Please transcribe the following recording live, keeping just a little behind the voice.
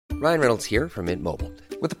Ryan Reynolds here from Mint Mobile.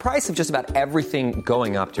 With the price of just about everything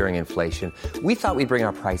going up during inflation, we thought we'd bring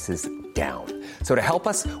our prices down. So to help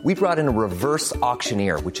us, we brought in a reverse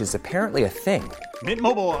auctioneer, which is apparently a thing. Mint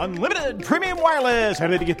Mobile Unlimited Premium Wireless. How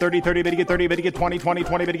to get 30, 30, bit to get 30, bit to get 20, 20,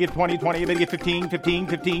 20, bit to get 20, 20, bit to get 15, 15,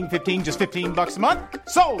 15, 15, just $15 a month?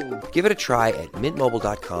 Sold! Give it a try at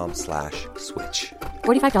mintmobile.com/switch.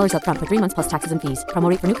 $45 up front for 3 months plus taxes and fees. Promo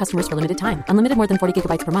rate for new customers for limited time. Unlimited more than 40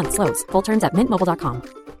 gigabytes per month. Slows full terms at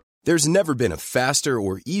mintmobile.com. There's never been a faster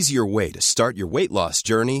or easier way to start your weight loss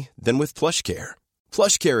journey than with PlushCare.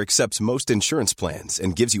 PlushCare accepts most insurance plans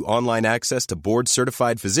and gives you online access to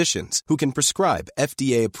board-certified physicians who can prescribe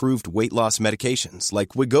FDA-approved weight loss medications like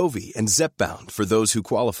Wegovy and Zepbound for those who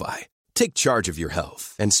qualify. Take charge of your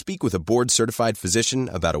health and speak with a board-certified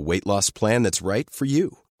physician about a weight loss plan that's right for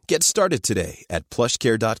you. Get started today at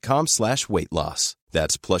plushcare.com/weight loss.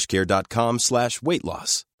 That's plushcare.com/weight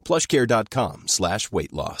loss.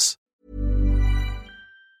 plushcare.com/weight loss.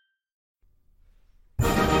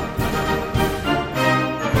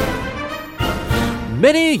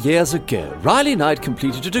 Many years ago, Riley Knight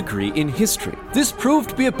completed a degree in history. This proved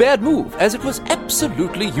to be a bad move, as it was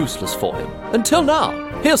absolutely useless for him. Until now.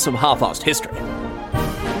 Here's some half-assed history.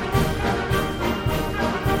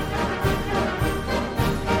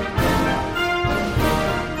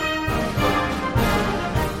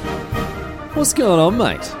 What's going on,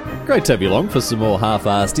 mate? Great to have you along for some more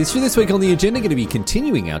half-assed history. This week on the agenda, going to be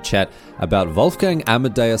continuing our chat about Wolfgang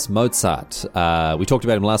Amadeus Mozart. We talked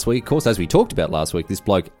about him last week. Of course, as we talked about last week, this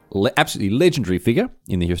bloke, absolutely legendary figure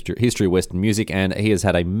in the history of Western music, and he has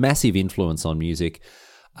had a massive influence on music,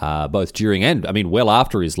 both during and, well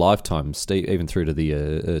after his lifetime, even through to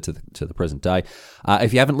the present day.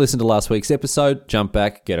 If you haven't listened to last week's episode, jump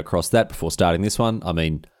back, get across that before starting this one.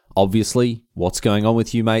 Obviously, what's going on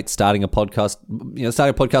with you, mate? Starting a podcast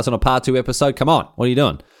on a part 2 episode? Come on, what are you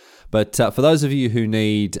doing? But for those of you who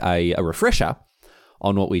need a refresher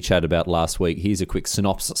on what we chatted about last week, here's a quick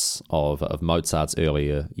synopsis of Mozart's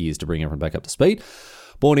earlier years to bring everyone back up to speed.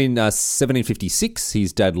 Born in 1756,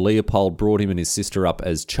 his dad Leopold brought him and his sister up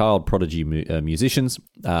as child prodigy musicians.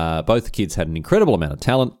 Both the kids had an incredible amount of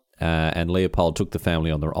talent. And Leopold took the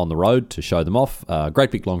family on the road to show them off.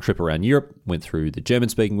 Great big long trip around Europe, went through the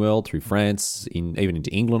German-speaking world, through France, even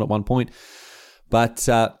into England at one point. But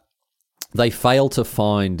they failed to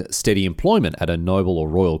find steady employment at a noble or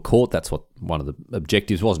royal court. That's what one of the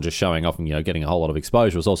objectives wasn't just showing off and getting a whole lot of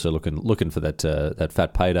exposure. It was also looking for that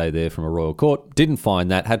fat payday there from a royal court. Didn't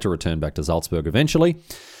find that. Had to return back to Salzburg eventually.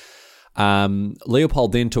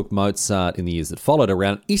 Leopold then took Mozart in the years that followed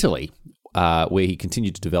around Italy, where he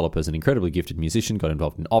continued to develop as an incredibly gifted musician, got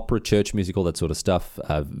involved in opera, church music, all that sort of stuff.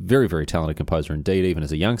 Very, very talented composer indeed, even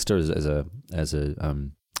as a youngster, as a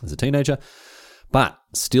teenager. But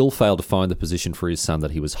still failed to find the position for his son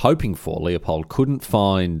that he was hoping for. Leopold couldn't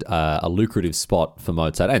find a lucrative spot for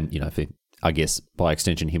Mozart, and for, I guess, by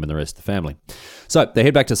extension, him and the rest of the family. So they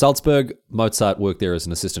head back to Salzburg. Mozart worked there as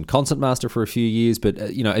an assistant concertmaster for a few years, but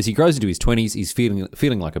as he grows into his 20s, he's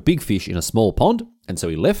feeling like a big fish in a small pond, and so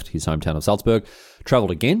he left his hometown of Salzburg,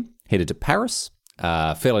 travelled again, headed to Paris,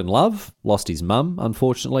 fell in love, lost his mum,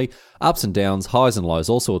 unfortunately, ups and downs, highs and lows,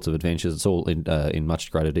 all sorts of adventures. It's all in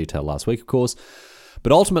much greater detail last week, of course.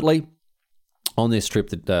 But ultimately, on this trip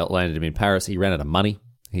that landed him in Paris, he ran out of money.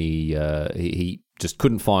 He just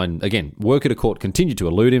couldn't find, again, work at a court continued to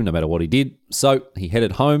elude him no matter what he did. So he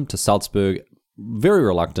headed home to Salzburg very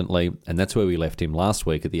reluctantly, and that's where we left him last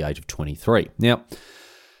week at the age of 23. Now,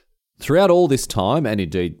 throughout all this time, and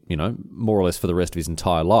indeed, more or less for the rest of his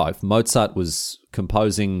entire life, Mozart was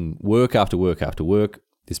composing work after work after work.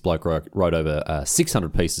 This bloke wrote over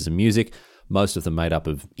 600 pieces of music, most of them made up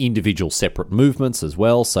of individual separate movements as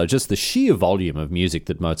well. So just the sheer volume of music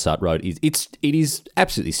that Mozart wrote, it is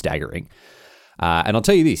absolutely staggering. And I'll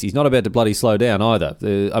tell you this, he's not about to bloody slow down either.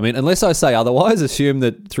 Unless I say otherwise, assume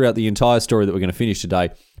that throughout the entire story that we're going to finish today,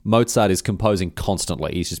 Mozart is composing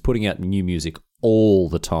constantly. He's just putting out new music all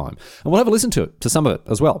the time. And we'll have a listen to some of it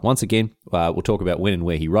as well. Once again, we'll talk about when and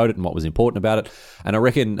where he wrote it and what was important about it. And I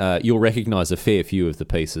reckon you'll recognise a fair few of the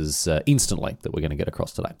pieces instantly that we're going to get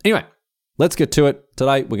across today. Anyway, let's get to it.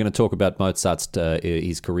 Today, we're going to talk about Mozart's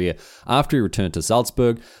his career after he returned to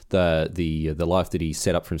Salzburg, the life that he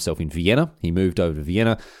set up for himself in Vienna. He moved over to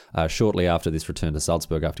Vienna shortly after this return to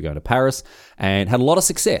Salzburg after going to Paris, and had a lot of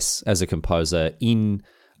success as a composer in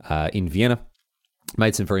Vienna.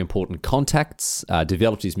 Made some very important contacts,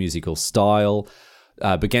 developed his musical style,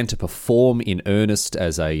 began to perform in earnest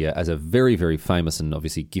as a very, very famous and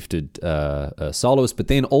obviously gifted soloist, but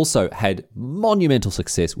then also had monumental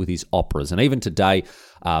success with his operas. And even today,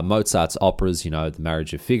 Mozart's operas, The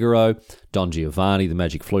Marriage of Figaro, Don Giovanni, The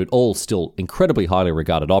Magic Flute, all still incredibly highly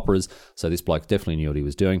regarded operas. So this bloke definitely knew what he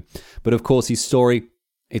was doing. But of course, his story,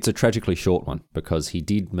 it's a tragically short one because he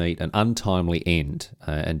did meet an untimely end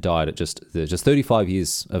and died at just 35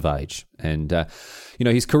 years of age. And,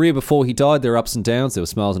 his career before he died, there were ups and downs, there were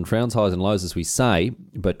smiles and frowns, highs and lows, as we say.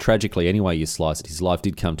 But tragically, anyway you slice it, his life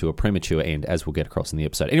did come to a premature end, as we'll get across in the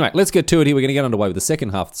episode. Anyway, let's get to it here. We're going to get underway with the second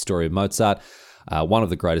half of the story of Mozart, one of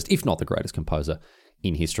the greatest, if not the greatest composer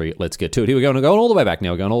in history. Let's get to it. Here we go. We're going all the way back now.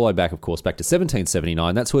 We're going all the way back, of course, back to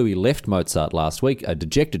 1779. That's where we left Mozart last week, a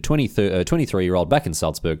dejected 23-year-old back in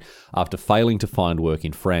Salzburg after failing to find work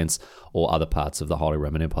in France or other parts of the Holy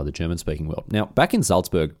Roman Empire, the German-speaking world. Now, back in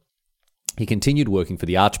Salzburg, he continued working for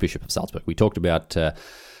the Archbishop of Salzburg. We talked about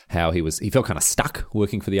how he felt kind of stuck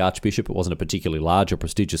working for the Archbishop. It wasn't a particularly large or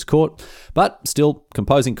prestigious court, but still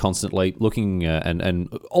composing constantly, looking and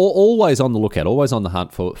always on the lookout, always on the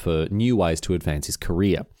hunt for new ways to advance his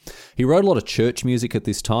career. He wrote a lot of church music at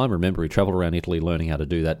this time. Remember, he travelled around Italy learning how to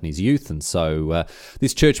do that in his youth, and so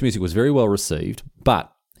this church music was very well received,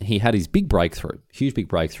 but he had his huge big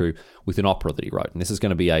breakthrough with an opera that he wrote. And this is going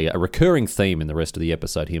to be a recurring theme in the rest of the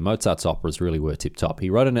episode here. Mozart's operas really were tip-top. He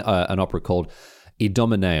wrote an opera called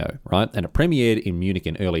Idomeneo, right? And it premiered in Munich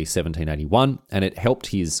in early 1781, and it helped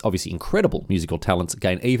his obviously incredible musical talents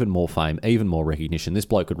gain even more fame, even more recognition. This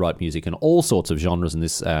bloke could write music in all sorts of genres, and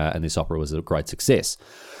this opera was a great success.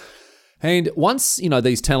 And once,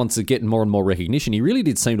 these talents are getting more and more recognition, he really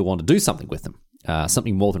did seem to want to do something with them.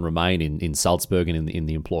 Something more than remain in Salzburg and in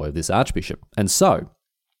the employ of this archbishop. And so,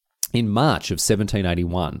 in March of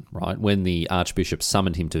 1781, right, when the archbishop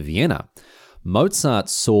summoned him to Vienna, Mozart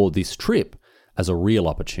saw this trip as a real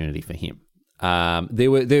opportunity for him. At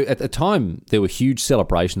the time, there were huge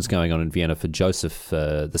celebrations going on in Vienna for Joseph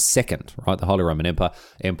II, right, the Holy Roman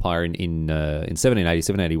Empire in 1780,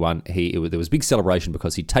 1781. There was a big celebration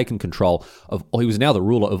because he'd taken control he was now the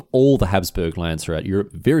ruler of all the Habsburg lands throughout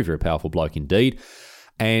Europe. Very, very powerful bloke indeed.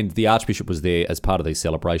 And the Archbishop was there as part of these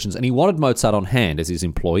celebrations, and he wanted Mozart on hand as his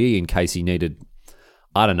employee in case he needed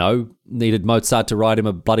Mozart to write him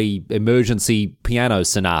a bloody emergency piano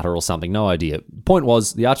sonata or something, no idea. Point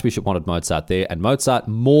was, the Archbishop wanted Mozart there, and Mozart,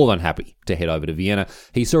 more than happy to head over to Vienna.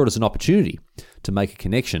 He saw it as an opportunity to make a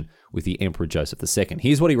connection with the Emperor Joseph II.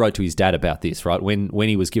 Here's what he wrote to his dad about this, right? When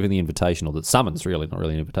he was given the invitation, or the summons, really, not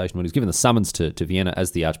really an invitation, when he was given the summons to Vienna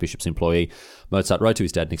as the Archbishop's employee, Mozart wrote to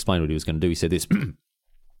his dad and explained what he was going to do. He said this,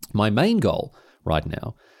 "My main goal right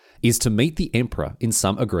now is to meet the Emperor in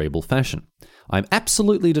some agreeable fashion. I'm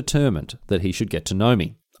absolutely determined that he should get to know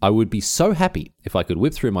me. I would be so happy if I could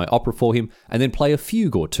whip through my opera for him and then play a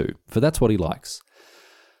fugue or two, for that's what he likes."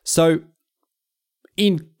 So,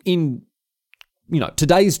 in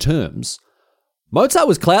today's terms, Mozart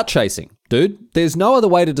was clout chasing, dude. There's no other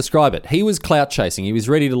way to describe it. He was clout chasing. He was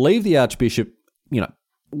ready to leave the Archbishop,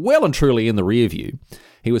 well and truly in the rear view.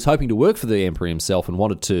 He was hoping to work for the emperor himself and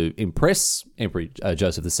wanted to impress Emperor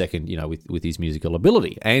Joseph II, with his musical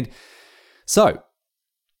ability. And so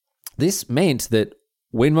this meant that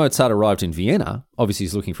when Mozart arrived in Vienna, obviously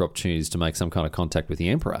he's looking for opportunities to make some kind of contact with the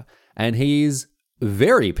emperor, and he is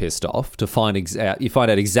very pissed off to find out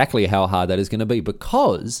exactly how hard that is going to be,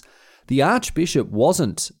 because the Archbishop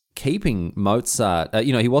wasn't keeping Mozart,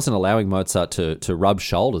 he wasn't allowing Mozart to rub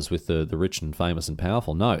shoulders with the rich and famous and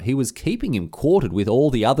powerful. No, he was keeping him quartered with all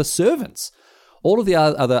the other servants. All of the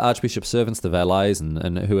other Archbishop's servants, the valets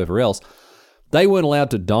and whoever else, they weren't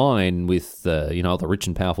allowed to dine with the rich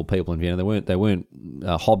and powerful people in Vienna. They weren't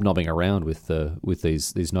hobnobbing around with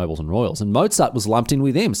these nobles and royals. And Mozart was lumped in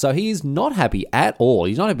with them. So he is not happy at all.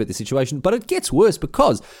 He's not happy with the situation. But it gets worse,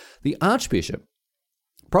 because the Archbishop,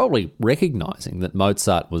 probably recognising that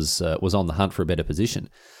Mozart was on the hunt for a better position,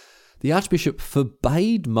 the Archbishop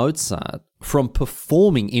forbade Mozart from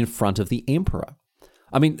performing in front of the emperor.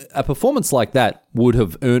 I mean, a performance like that would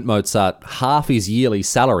have earned Mozart half his yearly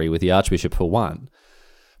salary with the Archbishop for one.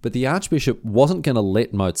 But the Archbishop wasn't going to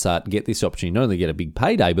let Mozart get this opportunity, not only to get a big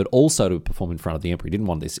payday, but also to perform in front of the emperor. He didn't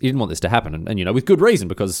want this to happen, and with good reason,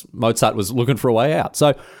 because Mozart was looking for a way out.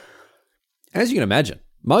 So, as you can imagine,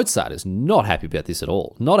 Mozart is not happy about this at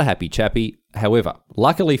all. Not a happy chappy. However,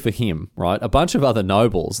 luckily for him, right, a bunch of other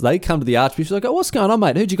nobles, they come to the Archbishop and go, "What's going on,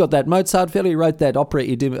 mate? Who'd you got that Mozart fella? He wrote that opera,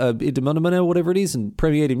 Idomeneo, whatever it is, and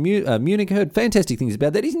premiered in Munich. Heard fantastic things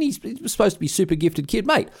about that. Isn't he supposed to be super gifted kid?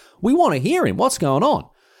 Mate, we want to hear him. What's going on?"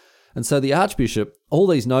 And so the Archbishop, all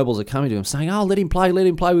these nobles are coming to him saying, oh, let him play,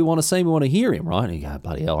 we want to see him, we want to hear him, right? And he goes,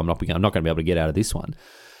 bloody hell, I'm not going to be able to get out of this one.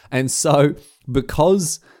 And so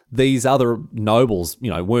because these other nobles,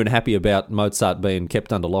 weren't happy about Mozart being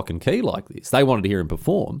kept under lock and key like this, they wanted to hear him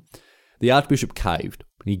perform, the Archbishop caved.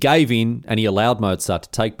 He gave in and he allowed Mozart to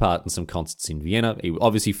take part in some concerts in Vienna. He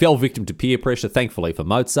obviously fell victim to peer pressure, thankfully for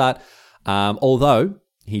Mozart, although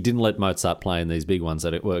he didn't let Mozart play in these big ones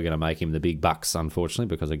that were going to make him the big bucks, unfortunately,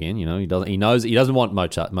 because again, he doesn't want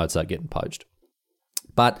Mozart getting poached.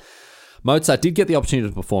 But Mozart did get the opportunity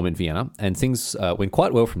to perform in Vienna, and things went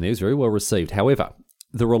quite well from there. He was very well received. However,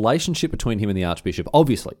 the relationship between him and the Archbishop,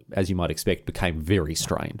 obviously, as you might expect, became very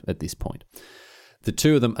strained at this point. The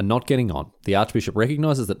two of them are not getting on. The Archbishop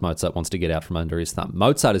recognises that Mozart wants to get out from under his thumb.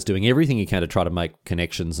 Mozart is doing everything he can to try to make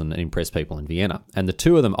connections and impress people in Vienna. And the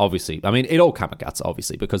two of them, obviously, it all come guts,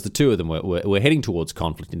 obviously, because the two of them were heading towards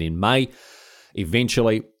conflict. And in May,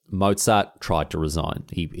 eventually, Mozart tried to resign.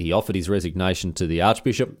 He offered his resignation to the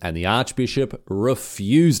Archbishop, and the Archbishop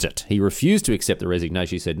refused it. He refused to accept the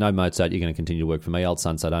resignation. He said, no, Mozart, you're going to continue to work for me, old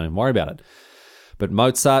son, so don't even worry about it. But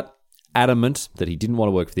Mozart, adamant that he didn't want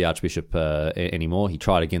to work for the Archbishop anymore. He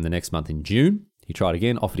tried again the next month in June. He tried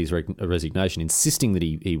again, offered his resignation, insisting that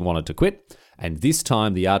he wanted to quit. And this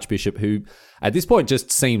time the Archbishop, who at this point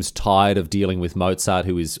just seems tired of dealing with Mozart,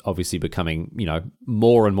 who is obviously becoming,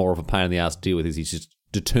 more and more of a pain in the ass to deal with, he's just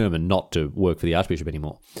determined not to work for the Archbishop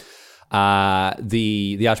anymore.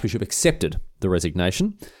 The Archbishop accepted the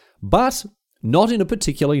resignation, but not in a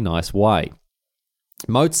particularly nice way.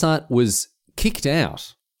 Mozart was kicked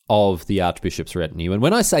out of the Archbishop's retinue. And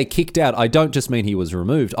when I say kicked out, I don't just mean he was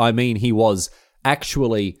removed. I mean he was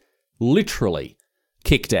actually, literally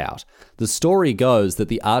kicked out. The story goes that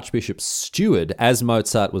the Archbishop's steward, as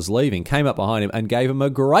Mozart was leaving, came up behind him and gave him a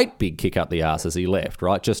great big kick up the arse as he left,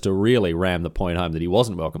 right? Just to really ram the point home that he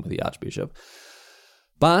wasn't welcome with the Archbishop.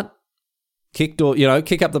 But kick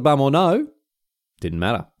up the bum or no, didn't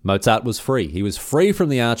matter. Mozart was free. He was free from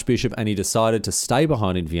the Archbishop, and he decided to stay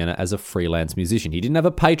behind in Vienna as a freelance musician. He didn't have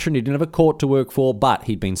a patron, he didn't have a court to work for, but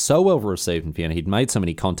he'd been so well received in Vienna, he'd made so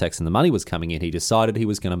many contacts and the money was coming in, he decided he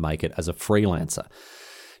was going to make it as a freelancer.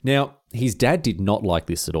 Now, his dad did not like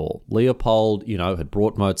this at all. Leopold, had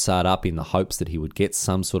brought Mozart up in the hopes that he would get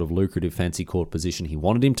some sort of lucrative fancy court position. He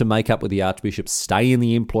wanted him to make up with the Archbishop, stay in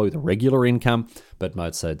the employ with a regular income. But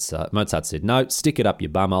Mozart said, no, stick it up, you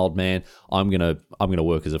bum old man. I'm gonna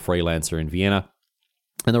work as a freelancer in Vienna.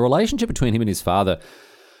 And the relationship between him and his father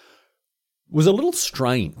was a little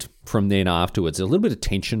strained from then afterwards. A little bit of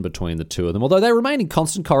tension between the two of them. Although they remained in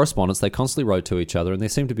constant correspondence, they constantly wrote to each other, and there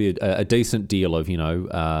seemed to be a decent deal of,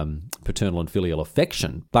 paternal and filial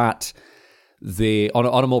affection. But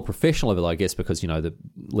on a more professional level, I guess, because,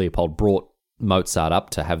 Leopold brought Mozart up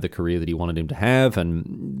to have the career that he wanted him to have,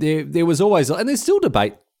 and there was always, and there's still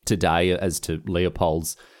debate today as to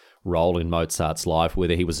Leopold's role in Mozart's life,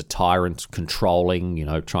 whether he was a tyrant, controlling,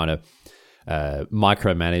 trying to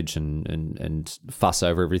micromanage and fuss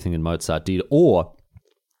over everything that Mozart did, or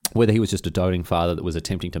whether he was just a doting father that was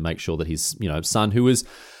attempting to make sure that his son, who was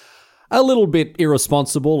a little bit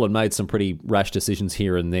irresponsible and made some pretty rash decisions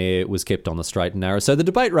here and there, was kept on the straight and narrow. So the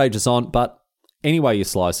debate rages on, but any way you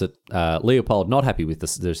slice it, Leopold not happy with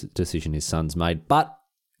the decision his son's made, but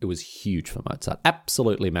it was huge for Mozart.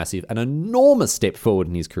 Absolutely massive. An enormous step forward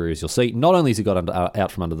in his career, as you'll see. Not only has he got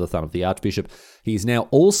out from under the thumb of the Archbishop, he's now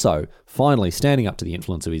also finally standing up to the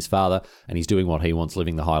influence of his father, and he's doing what he wants,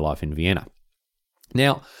 living the high life in Vienna.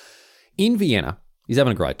 Now, in Vienna, he's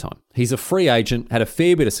having a great time. He's a free agent, had a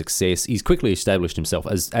fair bit of success. He's quickly established himself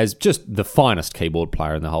as just the finest keyboard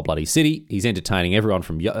player in the whole bloody city. He's entertaining everyone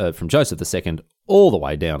from Joseph II all the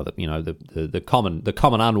way down to the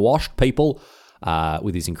common unwashed people,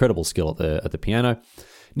 with his incredible skill at the piano.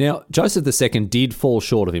 Now, Joseph II did fall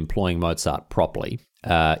short of employing Mozart properly.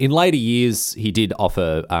 In later years, he did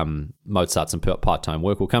offer Mozart some part-time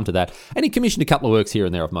work. We'll come to that. And he commissioned a couple of works here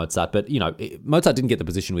and there of Mozart, but, Mozart didn't get the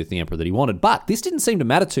position with the emperor that he wanted. But this didn't seem to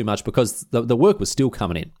matter too much because the work was still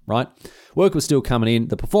coming in, right? Work was still coming in.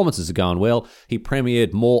 The performances are going well. He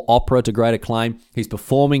premiered more opera to great acclaim. He's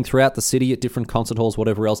performing throughout the city at different concert halls,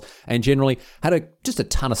 whatever else, and generally had just a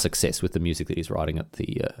ton of success with the music that he's writing at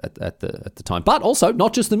the time. But also,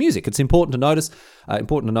 not just the music. It's important to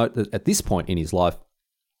note that at this point in his life,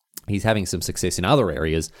 he's having some success in other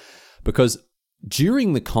areas because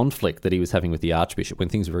during the conflict that he was having with the Archbishop, when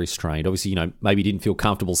things were very strained, obviously, maybe he didn't feel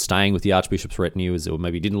comfortable staying with the Archbishop's retinue, or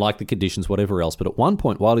maybe he didn't like the conditions, whatever else. But at one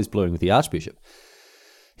point, while he's blowing with the Archbishop,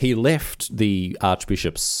 he left the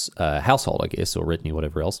Archbishop's household, I guess, or retinue,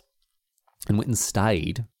 whatever else, and went and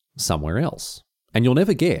stayed somewhere else. And you'll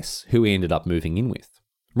never guess who he ended up moving in with.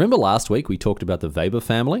 Remember last week we talked about the Weber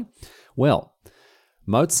family? Well,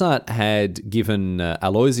 Mozart had given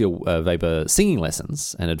Aloysia Weber singing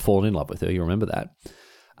lessons and had fallen in love with her. You remember that?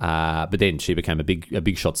 But then she became a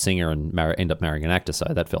big shot singer and ended up marrying an actor, so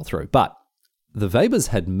that fell through. But the Webers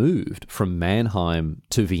had moved from Mannheim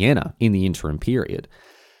to Vienna in the interim period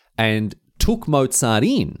and took Mozart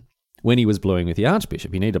in when he was bluing with the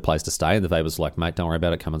Archbishop. He needed a place to stay, and the Webers were like, mate, don't worry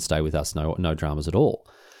about it, come and stay with us, no dramas at all.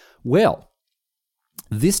 Well,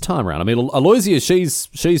 this time around, I mean, Aloysia,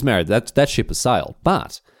 she's married, that ship has sailed.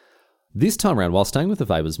 But this time around, while staying with the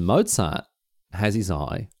Webers, Mozart has his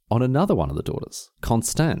eye on another one of the daughters,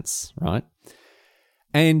 Constance, right?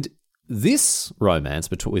 And this romance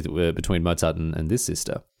between Mozart and this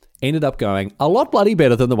sister ended up going a lot bloody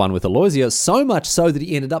better than the one with Aloysia, so much so that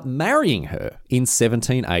he ended up marrying her in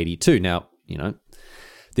 1782. Now,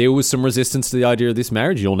 there was some resistance to the idea of this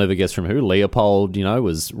marriage. You'll never guess from who. Leopold,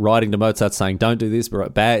 was writing to Mozart saying, don't do this,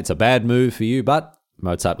 it's a bad move for you. But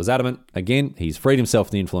Mozart was adamant. Again, he's freed himself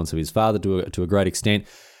from the influence of his father to a great extent.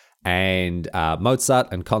 And Mozart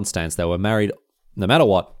and Constance, they were married no matter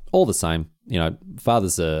what, all the same,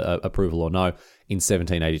 father's approval or no, in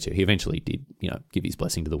 1782. He eventually did, give his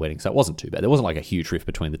blessing to the wedding, so it wasn't too bad. There wasn't like a huge rift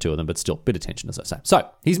between the two of them, but still, bit of tension, as I say. So,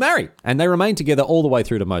 he's married, and they remained together all the way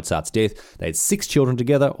through to Mozart's death. They had 6 children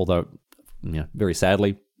together, although, very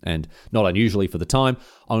sadly, and not unusually for the time,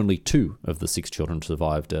 only 2 of the 6 children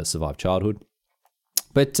survived childhood.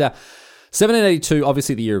 But 1782,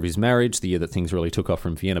 obviously the year of his marriage, the year that things really took off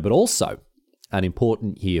from Vienna, but also an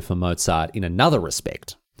important year for Mozart in another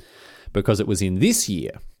respect, because it was in this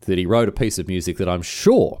year that he wrote a piece of music that I'm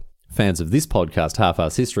sure fans of this podcast,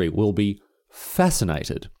 Half-Ass History, will be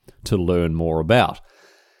fascinated to learn more about.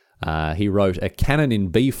 He wrote a canon in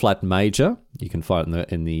B-flat major. You can find it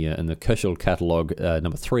in the Köchel catalogue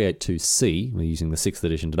number 382C. We're using the 6th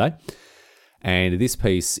edition today. And this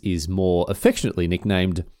piece is more affectionately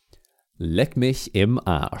nicknamed Leck mich im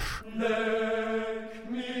Arsch.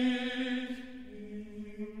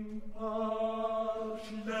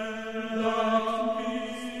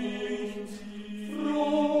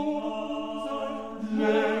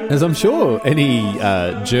 As I'm sure any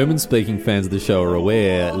German-speaking fans of the show are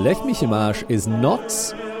aware, Leck mich im Arsch is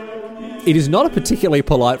not a particularly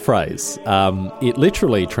polite phrase. It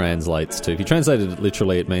literally translates to, if you translated it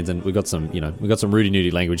literally, it means, and we've got some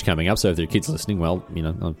rooty-nooty language coming up, so if there are kids listening, well,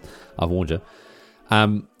 I've warned you.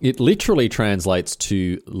 It literally translates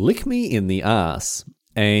to lick me in the arse.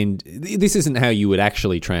 And this isn't how you would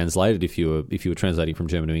actually translate it. If you were translating from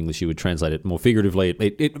German to English, you would translate it more figuratively.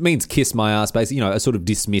 It means kiss my ass, basically. A sort of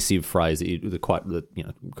dismissive phrase. Kind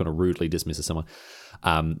of rudely dismisses someone.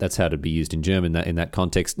 That's how it'd be used in German in that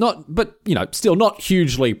context. Still not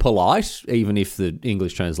hugely polite, even if the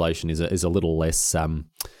English translation is a little less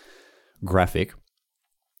graphic.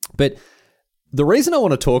 But the reason I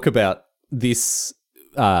want to talk about this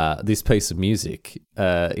piece of music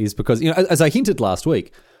is because, as I hinted last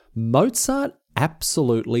week, Mozart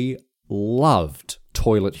absolutely loved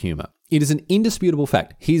toilet humour. It is an indisputable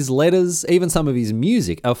fact. His letters, even some of his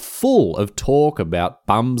music, are full of talk about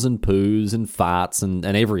bums and poos and farts and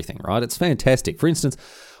everything, right? It's fantastic. For instance,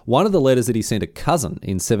 one of the letters that he sent a cousin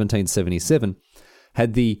in 1777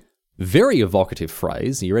 had the very evocative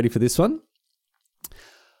phrase, are you ready for this one?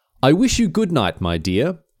 I wish you good night, my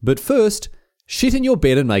dear, but first, shit in your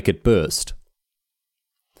bed and make it burst.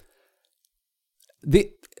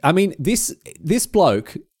 This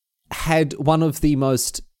bloke had one of the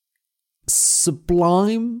most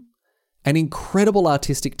sublime and incredible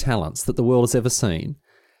artistic talents that the world has ever seen.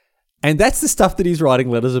 And that's the stuff that he's writing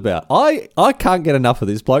letters about. I can't get enough of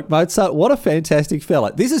this bloke, Mozart. What a fantastic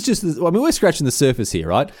fella. This is just, we're scratching the surface here,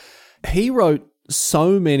 right? He wrote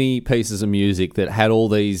so many pieces of music that had all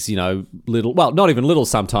these, little, well, not even little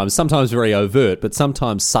sometimes very overt, but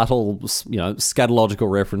sometimes subtle, scatological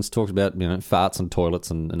reference, talks about, farts and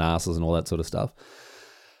toilets and asses and all that sort of stuff.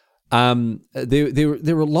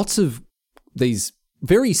 There were lots of these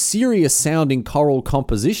very serious sounding choral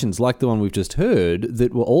compositions like the one we've just heard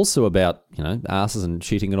that were also about, asses and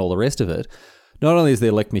shitting and all the rest of it. Not only is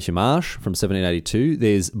there Leck mich im Arsch from 1782,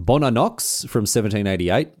 there's Bona Nox from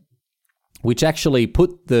 1788, which actually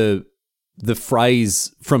put the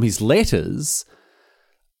phrase from his letters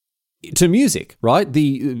to music, right?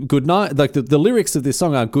 The good night, like the lyrics of this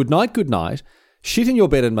song are good night, shit in your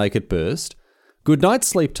bed and make it burst, good night,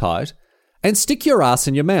 sleep tight, and stick your ass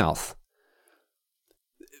in your mouth.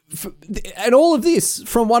 And all of this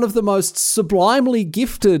from one of the most sublimely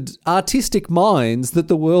gifted artistic minds that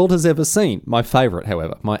the world has ever seen. My favourite,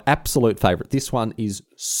 however, my absolute favourite. This one is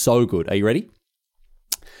so good. Are you ready?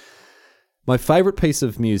 My favourite piece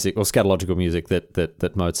of music, or scatological music,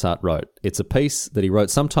 that Mozart wrote, it's a piece that he wrote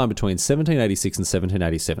sometime between 1786 and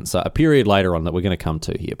 1787, so a period later on that we're going to come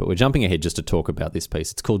to here, but we're jumping ahead just to talk about this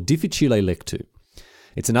piece. It's called Difficile Lectu.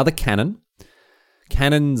 It's another canon. A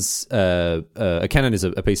canon is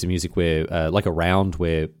a piece of music where, like a round,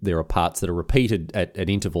 where there are parts that are repeated at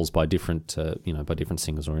intervals by different, by different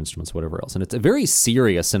singers or instruments, or whatever else. And it's a very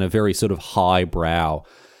serious and a very sort of highbrow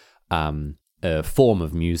form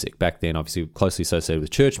of music back then, obviously closely associated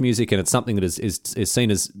with church music, and it's something that is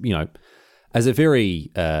seen as, as a very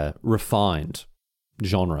refined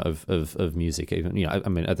genre of music, even,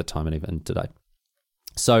 at the time and even today.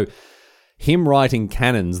 So him writing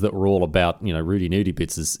canons that were all about, Rudy Nudie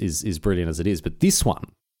bits is brilliant as it is, but this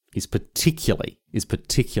one is particularly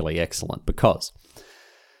excellent because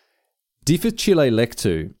Difficile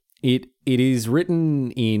Lectu, it is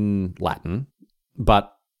written in Latin,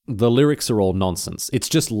 but the lyrics are all nonsense. It's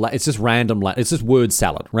just random Latin. It's just word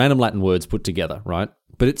salad, random Latin words put together, right?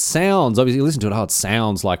 But it sounds, obviously, you listen to it, it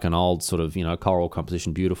sounds like an old sort of, choral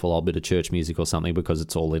composition, beautiful old bit of church music or something because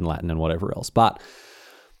it's all in Latin and whatever else. But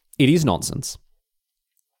it is nonsense.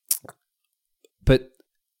 But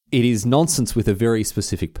it is nonsense with a very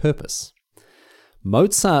specific purpose.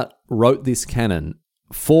 Mozart wrote this canon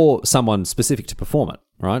for someone specific to perform it,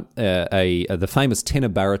 right? The famous tenor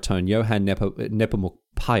baritone Johann Nepomuk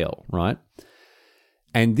Pyle, right?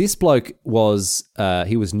 And this bloke was,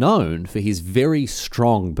 he was known for his very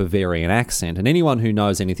strong Bavarian accent. And anyone who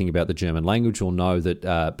knows anything about the German language will know that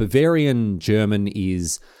Bavarian German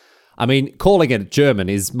is, calling it German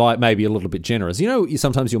is maybe a little bit generous.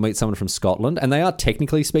 Sometimes you'll meet someone from Scotland and they are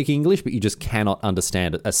technically speaking English, but you just cannot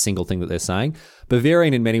understand a single thing that they're saying.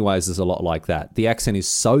 Bavarian in many ways is a lot like that. The accent is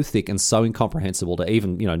so thick and so incomprehensible to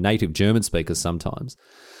even, native German speakers sometimes.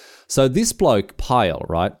 So this bloke, Pyle,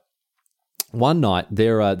 right? One night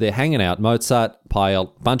they're hanging out, Mozart,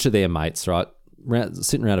 Pyle, bunch of their mates, right?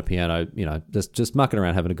 Sitting around a piano, just mucking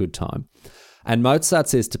around, having a good time. And Mozart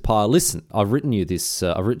says to Pyle, "Listen, I've written you this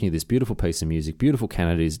beautiful piece of music, beautiful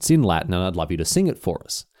canon it is. It's in Latin, and I'd love you to sing it for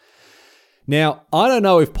us." Now, I don't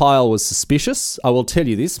know if Pyle was suspicious. I will tell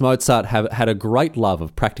you this: Mozart had a great love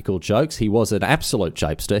of practical jokes. He was an absolute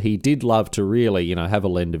japester. He did love to really, have a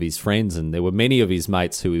lend of his friends, and there were many of his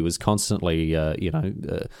mates who he was constantly,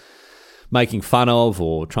 making fun of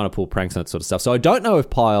or trying to pull pranks and that sort of stuff. So I don't know if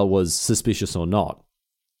Pyle was suspicious or not.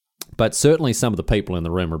 But certainly some of the people in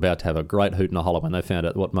the room were about to have a great hoot and a holler when they found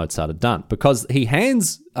out what Mozart had done, because he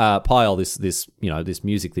hands Pyle this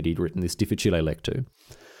music that he'd written, this Difficile Lectu,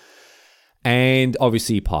 and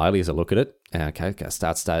obviously Pyle has a look at it. Okay,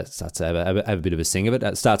 starts to have a bit of a sing of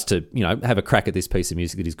it. Starts to have a crack at this piece of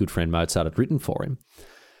music that his good friend Mozart had written for him.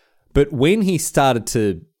 But when he started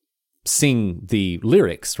to sing the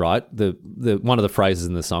lyrics, right? The one of the phrases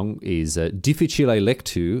in the song is Difficile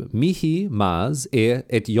lectu mihi mas et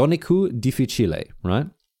ionicu difficile, right?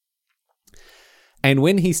 And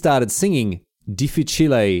when he started singing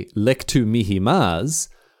Difficile lectu mihi mas,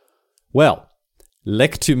 well,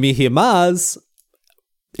 lectu mihi mas,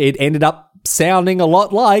 it ended up sounding a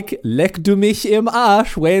lot like Leck du mich im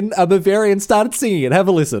Arsch when a Bavarian started singing it. Have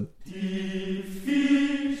a listen.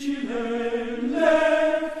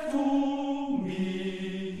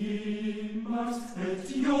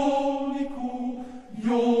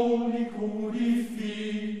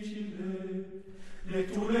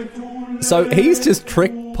 So he's just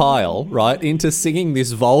tricked Pyle, right, into singing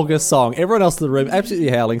this vulgar song. Everyone else in the room absolutely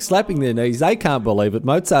howling, slapping their knees. They can't believe it.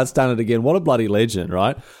 Mozart's done it again. What a bloody legend,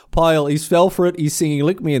 right? Pyle, he's fell for it. He's singing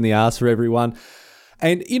Lick Me in the Arse for everyone.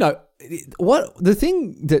 And, what the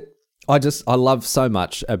thing that I love so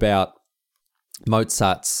much about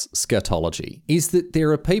Mozart's scatology is that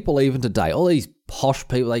there are people even today, all these posh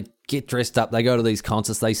people, they get dressed up, they go to these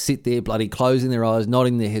concerts, they sit there bloody closing their eyes,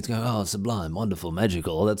 nodding their heads, going, oh, sublime, wonderful,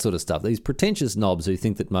 magical, all that sort of stuff. These pretentious knobs who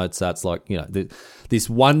think that Mozart's like, this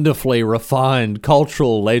wonderfully refined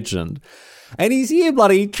cultural legend. And he's here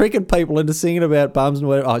bloody tricking people into singing about bums and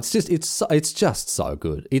whatever. Oh, it's just so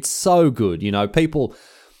good. It's so good. People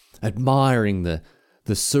admiring the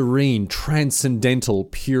serene, transcendental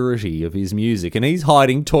purity of his music, and he's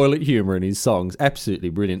hiding toilet humor in his songs. Absolutely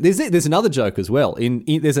brilliant. There's another joke as well.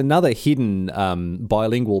 There's another hidden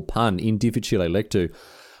bilingual pun in Difficile Lectu.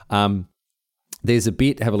 There's a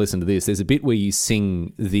bit. Have a listen to this. There's a bit where you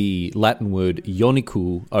sing the Latin word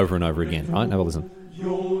ionicu over and over again. Right? Have a listen.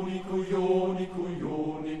 Ionicu, ionicu,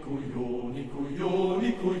 ionicu, ionicu,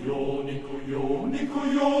 ionicu, ionicu, ionicu,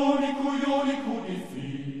 ionicu, ionicu, difficile.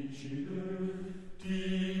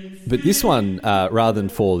 But this one, rather than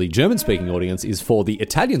for the German-speaking audience, is for the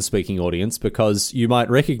Italian-speaking audience, because you might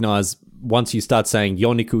recognise once you start saying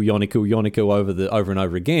Yoniku, Yoniku, Yoniku over and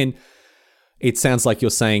over again, it sounds like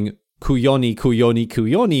you're saying Kuyoni, Kuyoni,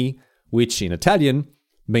 Kuyoni, which in Italian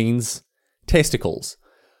means testicles.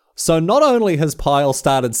 So not only has Pyle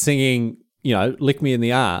started singing, lick me in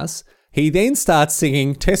the ass, he then starts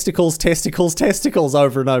singing testicles, testicles, testicles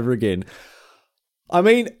over and over again. I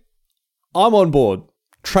mean, I'm on board.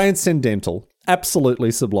 Transcendental.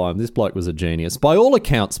 Absolutely sublime. This bloke was a genius. By all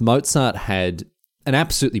accounts, Mozart had an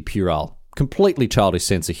absolutely puerile, completely childish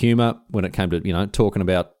sense of humour when it came to, talking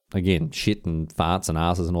about, again, shit and farts and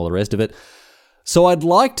asses and all the rest of it. So I'd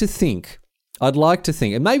like to think,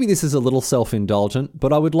 and maybe this is a little self-indulgent,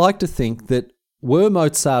 but I would like to think that were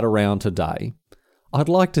Mozart around today, I'd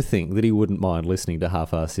like to think that he wouldn't mind listening to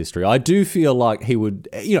Half-Assed History. I do feel like he would,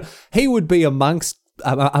 he would be amongst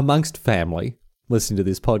family listening to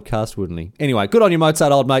this podcast, wouldn't he? Anyway, good on you,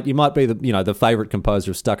 Mozart, old mate. You might be the favourite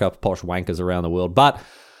composer of stuck-up posh wankers around the world, but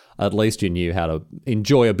at least you knew how to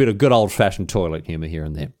enjoy a bit of good old-fashioned toilet humour here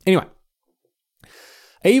and there. Anyway,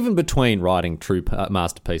 even between writing true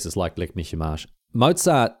masterpieces like Lech mich im Arsch,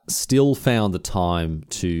 Mozart still found the time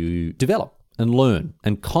to develop and learn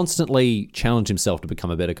and constantly challenge himself to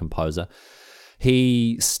become a better composer.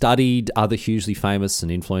 He studied other hugely famous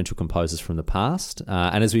and influential composers from the past.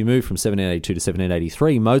 And as we move from 1782 to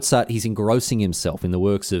 1783, Mozart, he's engrossing himself in the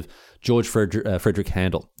works of George Friedrich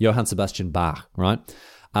Handel, Johann Sebastian Bach, right?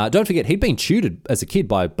 Don't forget, he'd been tutored as a kid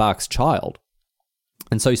by Bach's child.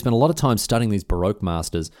 And so he spent a lot of time studying these Baroque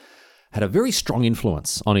masters, had a very strong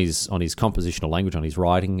influence on his compositional language, on his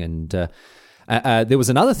writing, and there was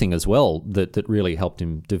another thing as well that really helped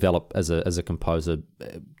him develop as a composer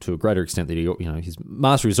to a greater extent that his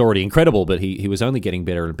mastery was already incredible, but he was only getting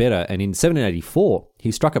better and better. And in 1784,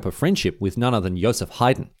 he struck up a friendship with none other than Joseph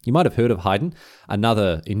Haydn. You might have heard of Haydn,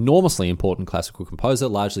 another enormously important classical composer,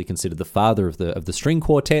 largely considered the father of the string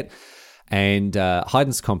quartet. And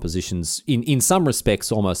Haydn's compositions, in some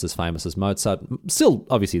respects, almost as famous as Mozart. Still,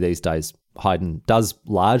 obviously, these days, Haydn does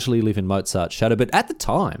largely live in Mozart's shadow. But at the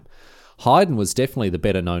time, Haydn was definitely the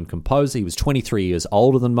better-known composer. He was 23 years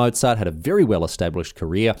older than Mozart, had a very well-established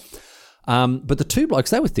career. But the two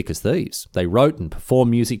blokes, they were thick as thieves. They wrote and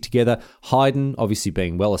performed music together. Haydn, obviously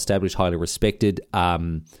being well-established, highly respected,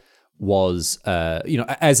 was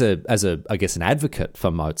as I guess an advocate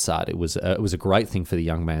for Mozart. It was a great thing for the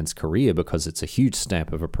young man's career because it's a huge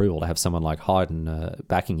stamp of approval to have someone like Haydn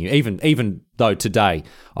backing you. Even though today,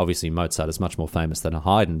 obviously Mozart is much more famous than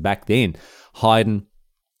Haydn. Back then, Haydn,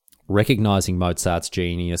 recognizing Mozart's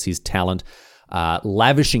genius, his talent,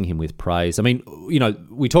 lavishing him with praise. I mean,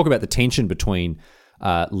 we talk about the tension between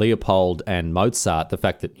Leopold and Mozart, the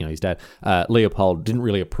fact that, his dad, Leopold, didn't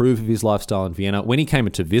really approve of his lifestyle in Vienna. When he came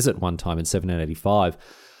to visit one time in 1785,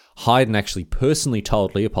 Haydn actually personally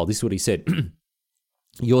told Leopold, this is what he said,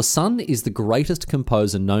 "Your son is the greatest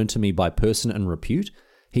composer known to me by person and repute.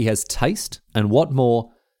 He has taste, and what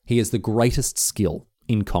more, he has the greatest skill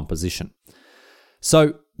in composition."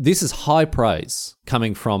 So this is high praise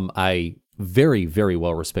coming from a very, very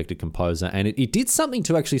well-respected composer, and it did something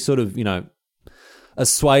to actually sort of,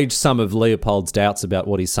 assuage some of Leopold's doubts about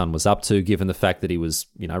what his son was up to, given the fact that he was,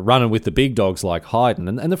 running with the big dogs like Haydn.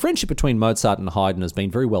 And the friendship between Mozart and Haydn has been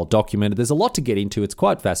very well documented. There's a lot to get into. It's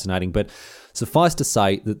quite fascinating, but suffice to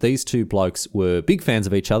say that these two blokes were big fans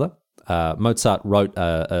of each other. Mozart wrote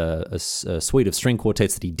a suite of string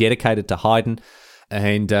quartets that he dedicated to Haydn,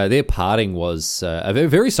 and their parting was a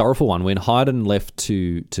very sorrowful one when Haydn left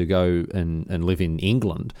to go and live in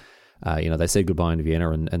England. They said goodbye in Vienna,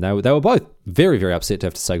 and they were both very, very upset to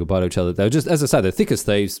have to say goodbye to each other. They were just, as I say, they're thick as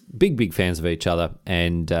thieves, big fans of each other,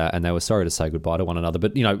 and they were sorry to say goodbye to one another.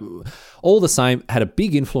 But, all the same, had a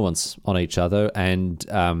big influence on each other, and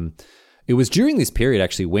it was during this period,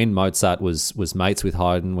 actually, when Mozart was mates with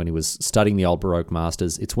Haydn, when he was studying the old Baroque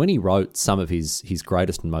masters. It's when he wrote some of his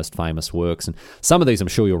greatest and most famous works, and some of these I'm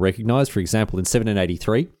sure you'll recognise. For example, in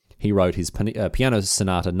 1783, he wrote his Piano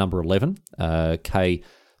Sonata No. 11,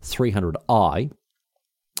 K300I,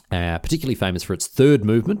 particularly famous for its third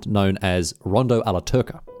movement, known as Rondo alla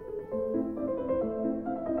Turca.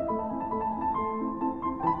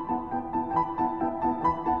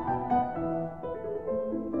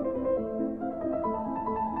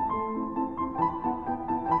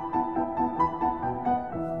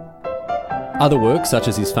 Other works, such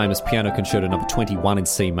as his famous Piano Concerto No. 21 in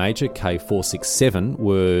C major, K467,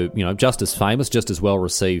 were, just as famous, just as well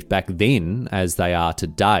received back then as they are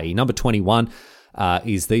today. No. 21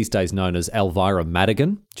 is these days known as Elvira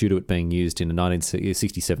Madigan, due to it being used in a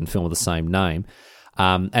 1967 film of the same name.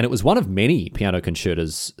 And it was one of many piano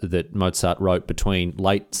concertos that Mozart wrote between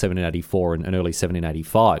late 1784 and early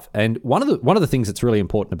 1785. And one of the things that's really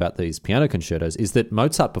important about these piano concertos is that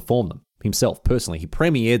Mozart performed them himself personally. He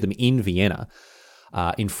premiered them in Vienna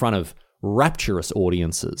in front of rapturous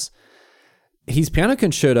audiences. His piano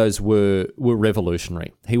concertos were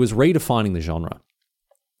revolutionary. He was redefining the genre.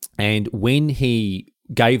 And when he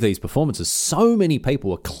gave these performances, so many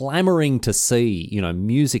people were clamoring to see,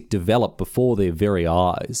 music develop before their very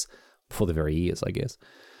eyes, before their very ears, I guess.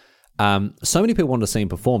 So many people wanted to see him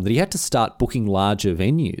perform that he had to start booking larger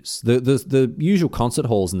venues. The usual concert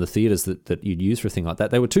halls and the theatres that you'd use for a thing like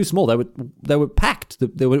that, they were too small. They were packed.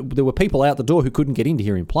 There were people out the door who couldn't get in to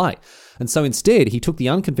hear him play. And so instead, he took the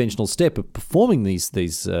unconventional step of performing these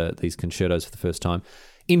concertos for the first time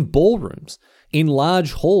in ballrooms, in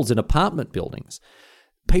large halls in apartment buildings.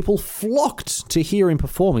 People flocked to hear him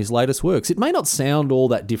perform his latest works. It may not sound all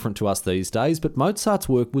that different to us these days, but Mozart's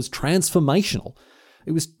work was transformational.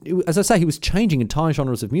 It was, as I say, he was changing entire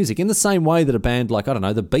genres of music in the same way that a band like, the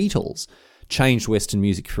Beatles changed Western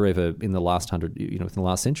music forever in the last within the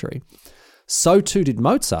last century. So too did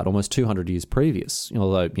Mozart almost 200 years previous,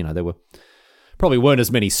 although, there probably weren't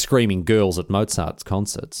as many screaming girls at Mozart's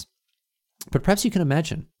concerts. But perhaps you can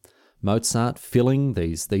imagine Mozart filling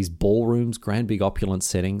these ballrooms, grand big opulent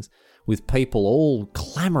settings, with people all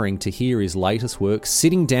clamouring to hear his latest work,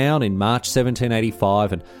 sitting down in March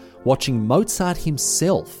 1785 and watching Mozart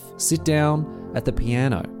himself sit down at the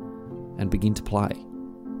piano and begin to play.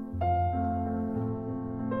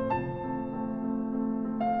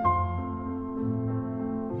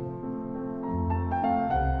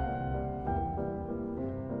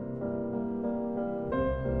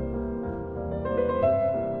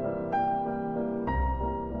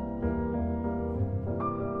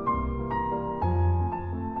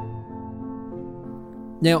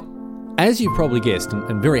 Now, as you've probably guessed,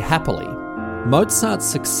 and very happily, Mozart's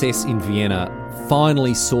success in Vienna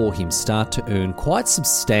finally saw him start to earn quite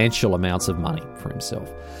substantial amounts of money for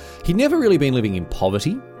himself. He'd never really been living in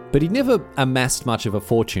poverty, but he'd never amassed much of a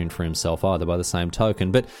fortune for himself either, by the same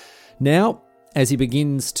token. But now, as he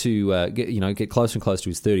begins to get closer and closer to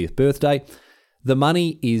his 30th birthday, the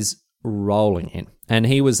money is rolling in. And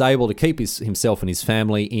he was able to keep himself and his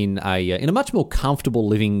family in a much more comfortable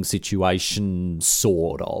living situation,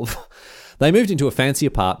 sort of. They moved into a fancy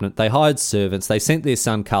apartment, they hired servants, they sent their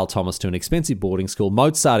son Carl Thomas to an expensive boarding school.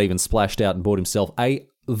 Mozart even splashed out and bought himself a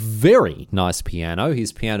very nice piano.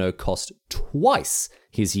 His piano cost twice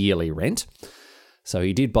his yearly rent. So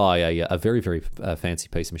he did buy a very, very fancy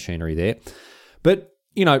piece of machinery there. But,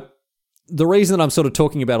 the reason that I'm sort of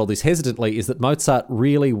talking about all this hesitantly is that Mozart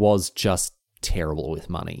really was just terrible with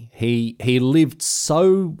money. He lived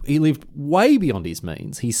way beyond his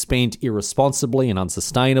means. He spent irresponsibly and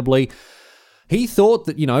unsustainably. He thought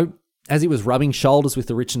that, as he was rubbing shoulders with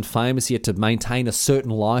the rich and famous, he had to maintain a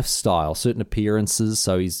certain lifestyle, certain appearances.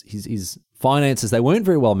 So his finances, they weren't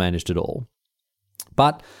very well managed at all.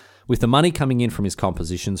 But with the money coming in from his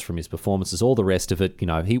compositions, from his performances, all the rest of it,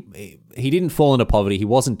 he didn't fall into poverty. He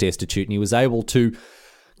wasn't destitute, and he was able to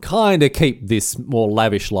kind of keep this more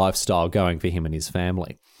lavish lifestyle going for him and his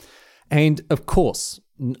family. And of course,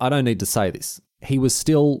 I don't need to say this, he was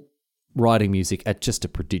still writing music at just a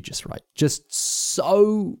prodigious rate. Just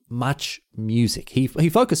so much music. He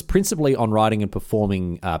focused principally on writing and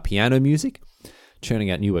performing piano music, churning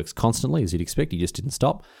out new works constantly, as you'd expect. He just didn't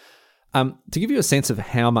stop. To give you a sense of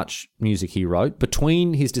how much music he wrote,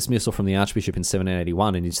 between his dismissal from the Archbishop in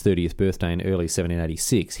 1781 and his 30th birthday in early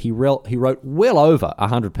 1786, he wrote well over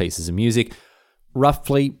 100 pieces of music,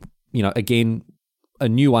 roughly, again, a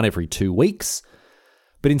new one every 2 weeks.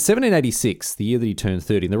 But in 1786, the year that he turned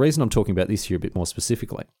 30, and the reason I'm talking about this year a bit more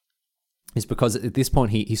specifically is because at this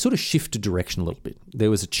point he sort of shifted direction a little bit.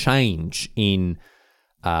 There was a change in...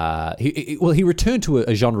 he returned to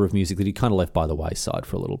a genre of music that he kind of left by the wayside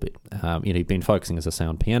for a little bit. He'd been focusing, as I say,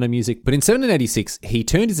 on piano music. But in 1786, he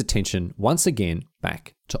turned his attention once again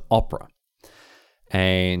back to opera.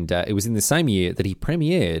 And it was in the same year that he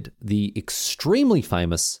premiered the extremely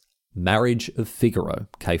famous Marriage of Figaro,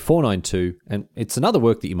 K492, and it's another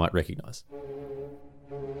work that you might recognise.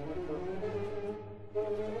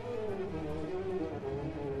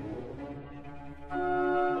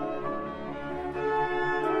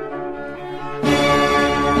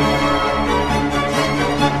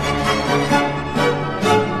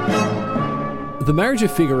 The Marriage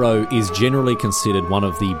of Figaro is generally considered one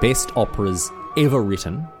of the best operas ever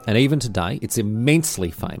written, and even today, it's immensely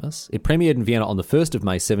famous. It premiered in Vienna on the 1st of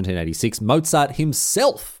May 1786. Mozart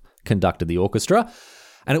himself conducted the orchestra,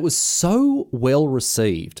 and it was so well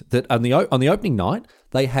received that on the opening night,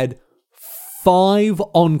 they had 5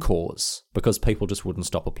 encores because people just wouldn't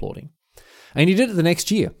stop applauding. And he did it the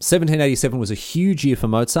next year. 1787 was a huge year for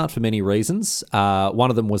Mozart for many reasons. One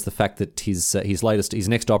of them was the fact that his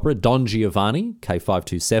next opera, Don Giovanni,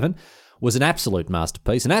 K527, was an absolute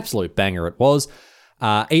masterpiece, an absolute banger it was.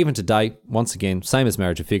 Even today, once again, same as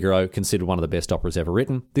Marriage of Figaro, considered one of the best operas ever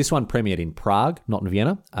written. This one premiered in Prague, not in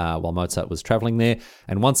Vienna, while Mozart was travelling there.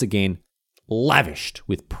 And once again, lavished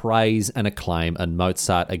with praise and acclaim. And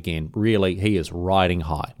Mozart, again, really, he is riding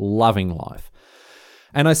high, loving life.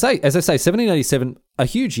 And as I say, 1787, a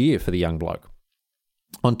huge year for the young bloke.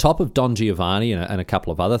 On top of Don Giovanni and a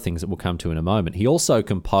couple of other things that we'll come to in a moment, he also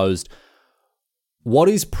composed what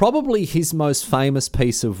is probably his most famous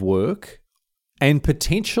piece of work, and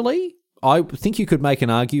potentially, I think you could make an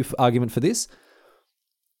argument for this,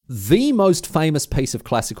 the most famous piece of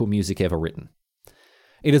classical music ever written.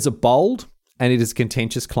 It is a bold and it is a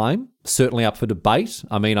contentious claim, certainly up for debate.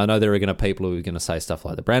 I mean, I know there are going to be people who are going to say stuff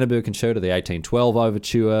like the Brandenburg Concerto, the 1812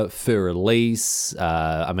 Overture, Für Elise.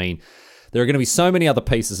 I mean, there are going to be so many other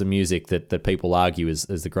pieces of music that people argue is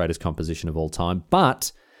the greatest composition of all time.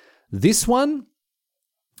 But this one,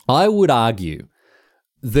 I would argue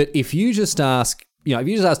that if you just ask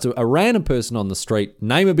a random person on the street,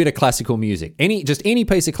 name a bit of classical music, any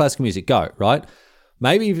piece of classical music, go, right?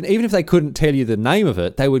 Maybe even if they couldn't tell you the name of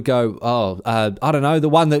it, they would go, I don't know, the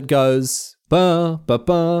one that goes ba ba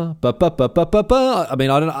ba ba ba ba ba ba ba. I mean,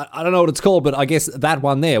 I don't know what it's called, but I guess that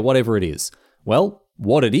one there, whatever it is. Well,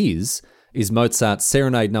 what it is Mozart's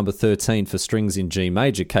Serenade Number 13 for strings in G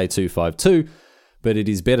major, K252, but it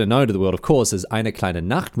is better known to the world, of course, as Eine kleine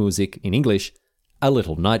Nachtmusik, in English, a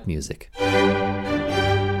little night music.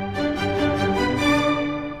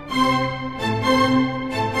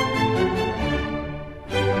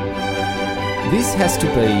 This has to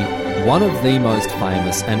be one of the most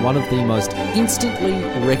famous and one of the most instantly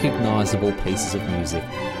recognisable pieces of music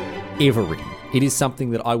ever written. It is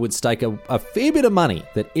something that I would stake a fair bit of money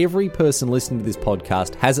that every person listening to this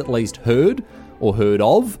podcast has at least heard or heard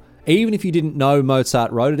of. Even if you didn't know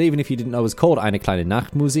Mozart wrote it, even if you didn't know it was called Eine kleine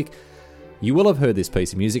Nachtmusik, you will have heard this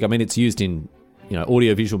piece of music. I mean, it's used in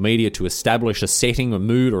audiovisual media to establish a setting, a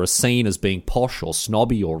mood, or a scene as being posh or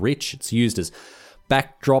snobby or rich. It's used as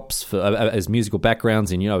backdrops as musical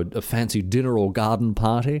backgrounds in a fancy dinner or garden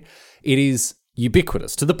party. It is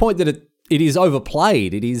ubiquitous to the point that it is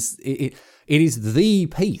overplayed. It is the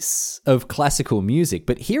piece of classical music.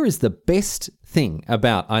 But here is the best thing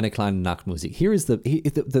about Eine kleine Nachtmusik. Here is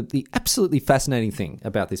the absolutely fascinating thing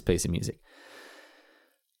about this piece of music.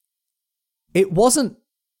 It wasn't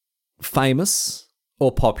famous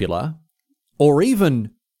or popular or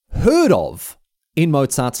even heard of in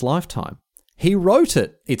Mozart's lifetime. He wrote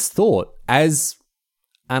it, it's thought, as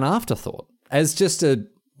an afterthought, as just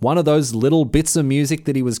one of those little bits of music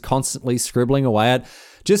that he was constantly scribbling away at,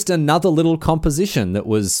 just another little composition that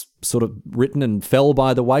was sort of written and fell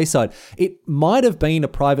by the wayside. It might have been a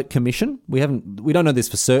private commission. We don't know this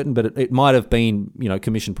for certain, but it might have been,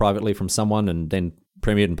 commissioned privately from someone and then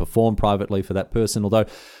premiered and performed privately for that person. Although,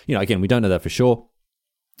 again, we don't know that for sure.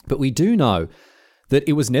 But we do know that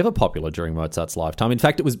it was never popular during Mozart's lifetime. In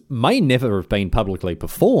fact, may never have been publicly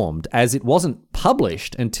performed, as it wasn't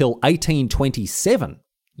published until 1827,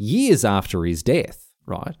 years after his death,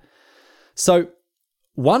 right? So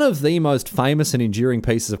one of the most famous and enduring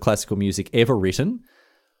pieces of classical music ever written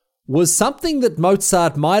was something that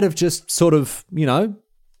Mozart might have just sort of,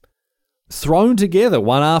 thrown together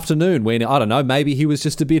one afternoon when, I don't know, maybe he was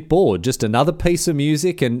just a bit bored, just another piece of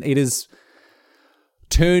music, and it is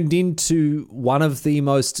turned into one of the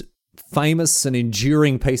most famous and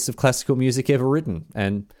enduring pieces of classical music ever written.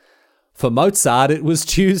 And for Mozart, it was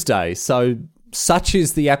Tuesday. So such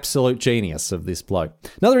is the absolute genius of this bloke.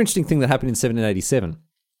 Another interesting thing that happened in 1787,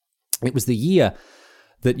 it was the year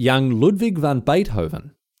that young Ludwig van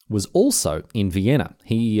Beethoven was also in Vienna.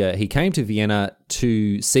 He came to Vienna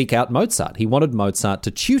to seek out Mozart. He wanted Mozart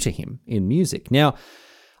to tutor him in music. Now,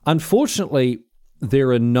 unfortunately,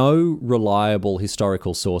 there are no reliable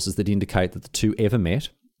historical sources that indicate that the two ever met.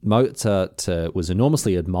 Mozart was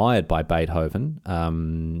enormously admired by Beethoven.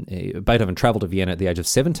 Beethoven travelled to Vienna at the age of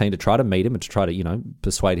 17 to try to meet him and to try to,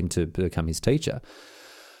 persuade him to become his teacher.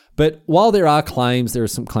 But while there are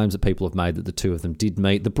some claims that people have made that the two of them did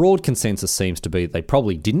meet, the broad consensus seems to be that they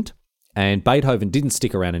probably didn't. And Beethoven didn't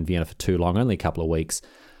stick around in Vienna for too long, only a couple of weeks.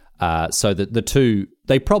 So that the two,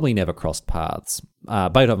 they probably never crossed paths.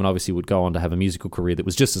 Beethoven obviously would go on to have a musical career that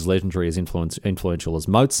was just as legendary, as influential as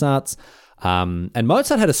Mozart's. And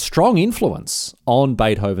Mozart had a strong influence on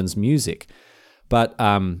Beethoven's music, but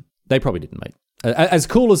they probably didn't meet. As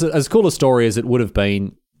cool a story as it would have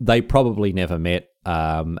been, they probably never met.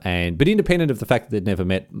 But independent of the fact that they'd never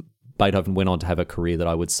met, Beethoven went on to have a career that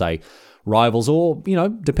I would say rivals, or,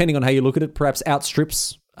 depending on how you look at it, perhaps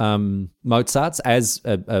outstrips Mozart's as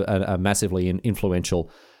a massively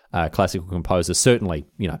influential classical composer. Certainly,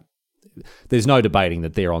 there's no debating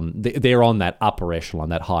that they're on that upper echelon,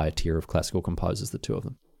 that higher tier of classical composers, the two of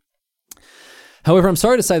them. However, I'm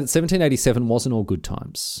sorry to say that 1787 wasn't all good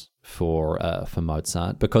times for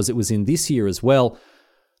Mozart, because it was in this year as well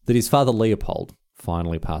that his father Leopold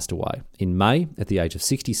finally passed away. In May, at the age of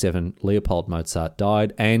 67, Leopold Mozart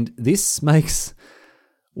died, and this makes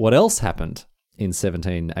what else happened in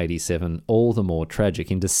 1787 all the more tragic.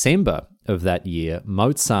 In December of that year,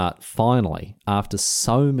 Mozart finally, after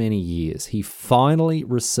so many years, he finally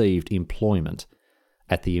received employment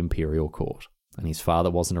at the imperial court. And his father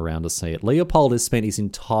wasn't around to see it. Leopold has spent his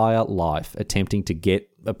entire life attempting to get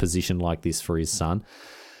a position like this for his son.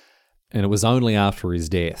 And it was only after his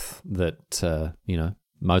death that,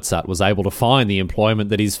 Mozart was able to find the employment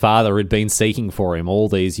that his father had been seeking for him all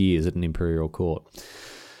these years at an imperial court.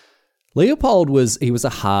 Leopold was a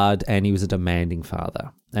hard and he was a demanding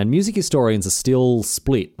father. And music historians are still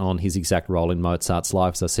split on his exact role in Mozart's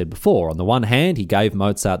life, as I said before. On the one hand, he gave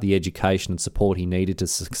Mozart the education and support he needed to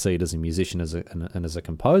succeed as a musician and as a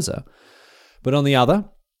composer. But on the other,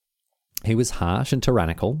 he was harsh and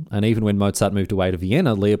tyrannical, and even when Mozart moved away to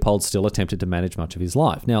Vienna, Leopold still attempted to manage much of his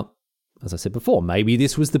life. Now, as I said before, maybe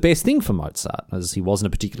this was the best thing for Mozart, as he wasn't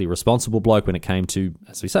a particularly responsible bloke when it came to,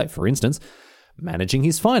 as we say, for instance, managing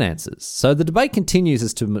his finances. So the debate continues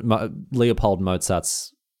as to Leopold and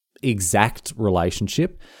Mozart's exact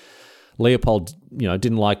relationship. Leopold,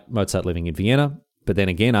 didn't like Mozart living in Vienna, but then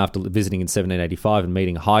again, after visiting in 1785 and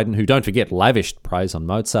meeting Haydn, who, don't forget, lavished praise on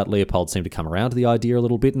Mozart, Leopold seemed to come around to the idea a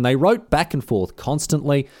little bit, and they wrote back and forth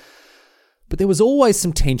constantly. But there was always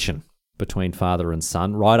some tension between father and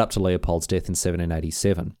son, right up to Leopold's death in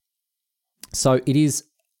 1787. So it is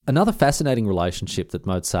another fascinating relationship that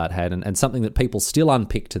Mozart had, and something that people still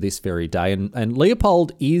unpick to this very day. And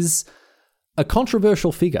Leopold is a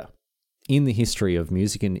controversial figure in the history of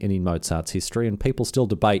music and in Mozart's history, and people still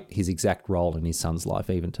debate his exact role in his son's life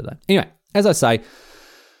even today. Anyway, as I say,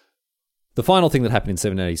 the final thing that happened in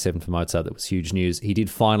 1787 for Mozart that was huge news, he did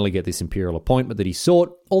finally get this imperial appointment that he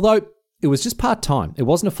sought, although it was just part-time. It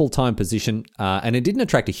wasn't a full-time position, and it didn't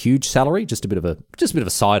attract a huge salary, just a bit of a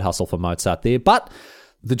side hustle for Mozart there, but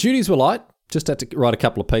the duties were light. Just had to write a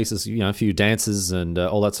couple of pieces, a few dances and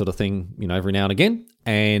all that sort of thing, every now and again.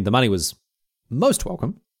 And the money was most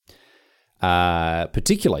welcome,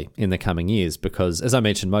 particularly in the coming years, because, as I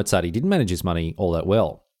mentioned, Mozart, he didn't manage his money all that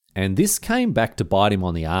well. And this came back to bite him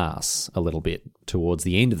on the arse a little bit towards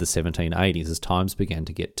the end of the 1780s as times began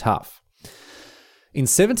to get tough. In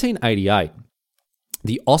 1788,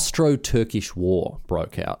 the Austro-Turkish War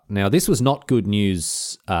broke out. Now, this was not good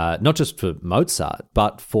news, not just for Mozart,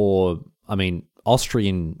 but for,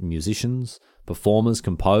 Austrian musicians, performers,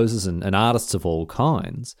 composers, and artists of all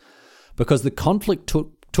kinds, because the conflict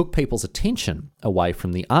took people's attention away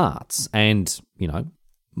from the arts. And,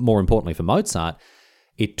 more importantly for Mozart,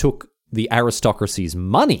 it took the aristocracy's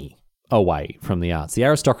money away from the arts. The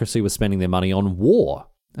aristocracy was spending their money on war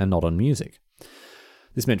and not on music.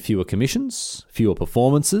 This meant fewer commissions, fewer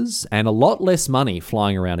performances, and a lot less money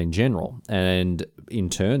flying around in general. And in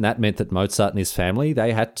turn, that meant that Mozart and his family,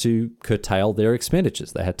 they had to curtail their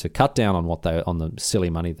expenditures. They had to cut down on the silly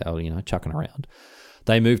money they were, chucking around.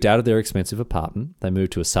 They moved out of their expensive apartment. They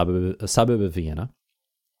moved to a suburb of Vienna.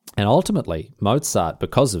 And ultimately, Mozart,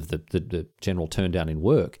 because of the general turn down in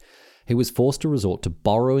work, he was forced to resort to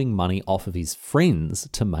borrowing money off of his friends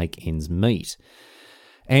to make ends meet.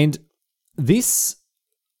 And this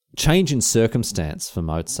change in circumstance for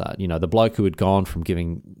Mozart, the bloke who had gone from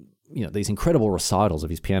giving, these incredible recitals of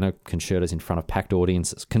his piano concertos in front of packed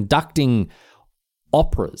audiences, conducting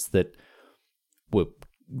operas that were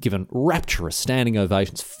given rapturous standing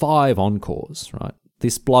ovations, 5 encores, right?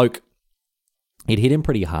 This bloke, it hit him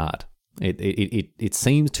pretty hard. It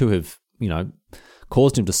seems to have,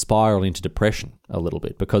 caused him to spiral into depression a little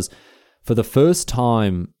bit, because for the first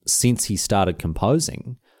time since he started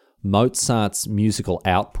composing, Mozart's musical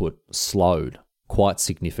output slowed quite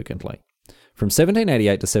significantly. From 1788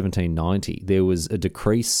 to 1790, there was a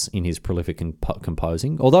decrease in his prolific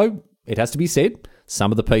composing, although it has to be said,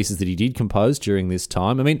 some of the pieces that he did compose during this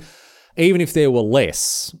time, even if there were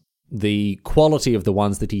less, the quality of the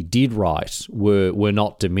ones that he did write were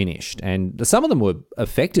not diminished, and some of them were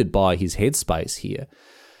affected by his headspace here.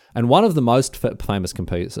 And one of the most famous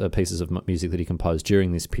pieces of music that he composed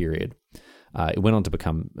during this period, it went on to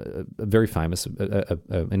become very famous,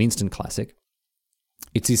 an instant classic,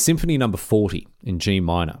 It's his Symphony Number 40 in G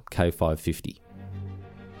minor, K550.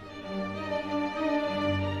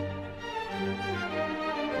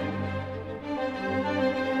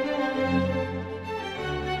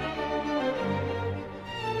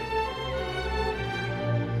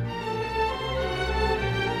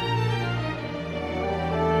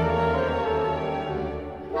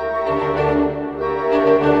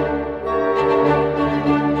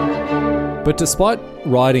 But despite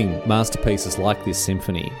writing masterpieces like this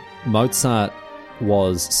symphony, Mozart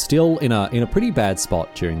was still in a pretty bad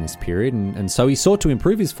spot during this period, and so he sought to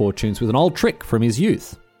improve his fortunes with an old trick from his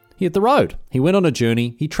youth. He hit the road. He went on a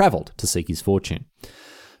journey. He travelled to seek his fortune.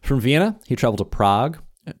 From Vienna, he travelled to Prague,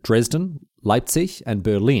 Dresden, Leipzig, and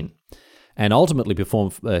Berlin, and ultimately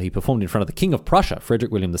he performed in front of the King of Prussia,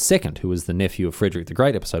 Frederick William II, who was the nephew of Frederick the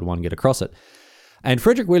Great, episode 1, get across it. And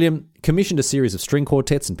Frederick William commissioned a series of string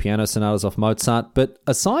quartets and piano sonatas off Mozart, but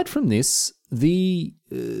aside from this, the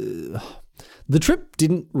trip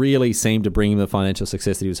didn't really seem to bring him the financial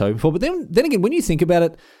success that he was hoping for. But then again, when you think about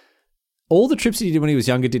it, all the trips he did when he was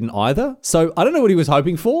younger didn't either. So I don't know what he was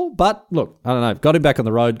hoping for, but look, I don't know. Got him back on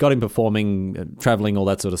the road, got him performing, traveling, all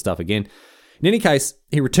that sort of stuff again. In any case,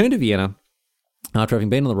 he returned to Vienna after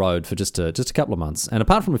having been on the road for just a couple of months. And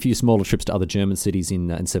apart from a few smaller trips to other German cities in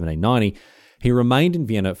 1790, he remained in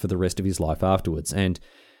Vienna for the rest of his life afterwards. And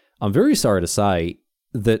I'm very sorry to say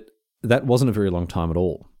that wasn't a very long time at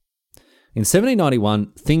all. In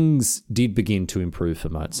 1791, things did begin to improve for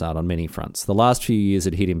Mozart on many fronts. The last few years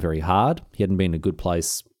had hit him very hard. He hadn't been in a good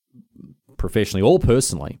place professionally or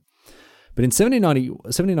personally. But in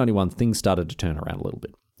 1791, things started to turn around a little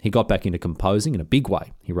bit. He got back into composing in a big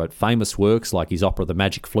way. He wrote famous works like his opera The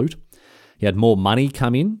Magic Flute. He had more money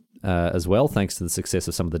come in as well, thanks to the success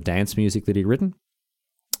of some of the dance music that he'd written.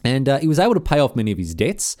 And he was able to pay off many of his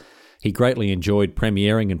debts. He greatly enjoyed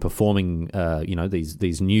premiering and performing,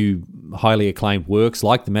 these new, highly acclaimed works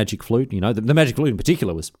like The Magic Flute. The Magic Flute in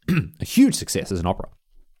particular was a huge success as an opera.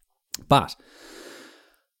 But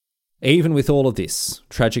even with all of this,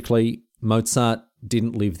 tragically, Mozart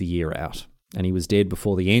didn't live the year out, and he was dead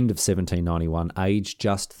before the end of 1791, aged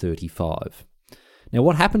just 35. Now,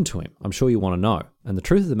 what happened to him? I'm sure you want to know. And the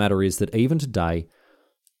truth of the matter is that even today,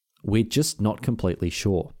 we're just not completely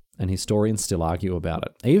sure, and historians still argue about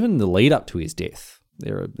it. Even the lead up to his death,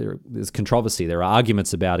 there's controversy. There are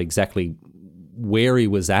arguments about exactly where he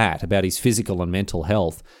was at, about his physical and mental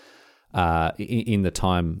health in the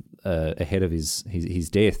time ahead of his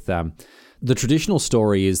death. The traditional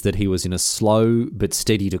story is that he was in a slow but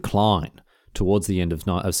steady decline towards the end of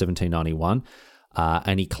 1791,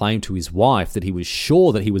 and he claimed to his wife that he was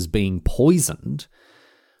sure that he was being poisoned.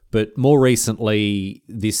 But more recently,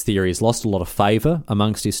 this theory has lost a lot of favour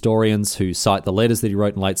amongst historians who cite the letters that he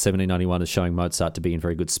wrote in late 1791 as showing Mozart to be in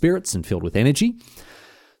very good spirits and filled with energy.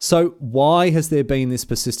 So why has there been this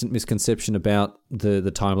persistent misconception about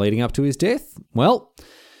the time leading up to his death? Well,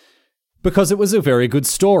 because it was a very good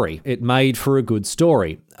story. It made for a good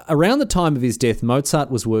story. Around the time of his death,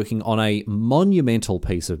 Mozart was working on a monumental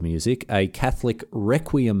piece of music, a Catholic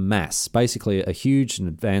Requiem Mass, basically a huge and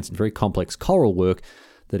advanced and very complex choral work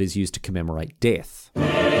that is used to commemorate death.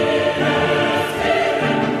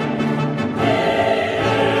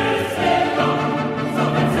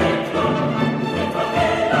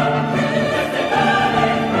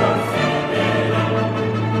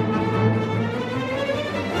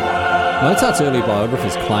 Mozart's early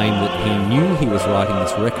biographers claim that he knew he was writing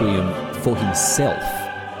this requiem for himself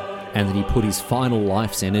and that he put his final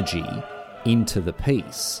life's energy into the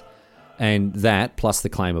piece. And that, plus the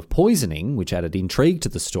claim of poisoning, which added intrigue to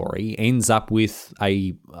the story, ends up with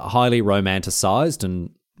a highly romanticised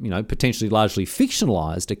and, potentially largely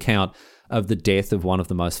fictionalised account of the death of one of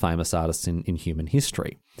the most famous artists in human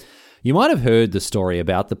history. You might have heard the story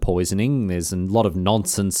about the poisoning. There's a lot of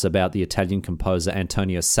nonsense about the Italian composer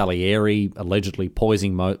Antonio Salieri allegedly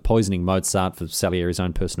poisoning Mozart for Salieri's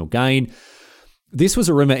own personal gain. This was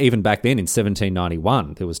a rumour even back then in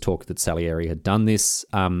 1791. There was talk that Salieri had done this,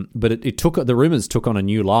 but the rumours took on a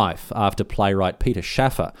new life after playwright Peter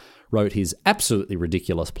Schaffer wrote his absolutely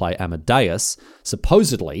ridiculous play Amadeus,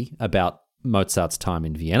 supposedly about Mozart's time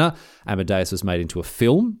in Vienna. Amadeus was made into a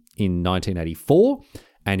film in 1984,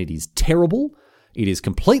 and it is terrible. It is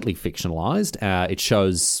completely fictionalised. It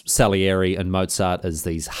shows Salieri and Mozart as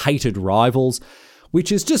these hated rivals,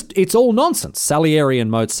 which is it's all nonsense. Salieri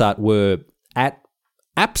and Mozart were at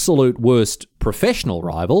absolute worst professional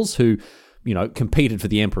rivals who, competed for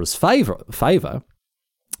the emperor's favour.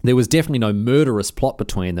 There was definitely no murderous plot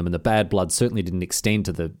between them, and the bad blood certainly didn't extend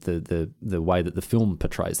to the way that the film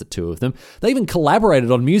portrays the two of them. They even collaborated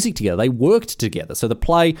on music together. They worked together. So the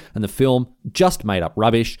play and the film just made up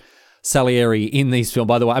rubbish. Salieri in these films,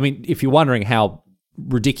 by the way, I mean, if you're wondering how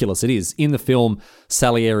ridiculous it is, in the film,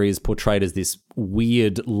 Salieri is portrayed as this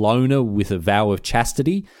weird loner with a vow of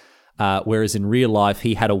chastity, whereas in real life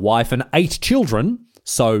he had a wife and 8 children,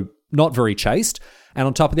 so not very chaste. And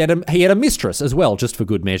on top of that, he had a mistress as well, just for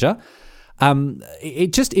good measure.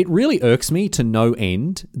 It really irks me to no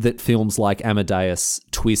end that films like Amadeus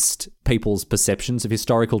twist people's perceptions of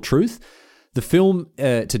historical truth. The film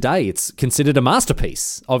today, it's considered a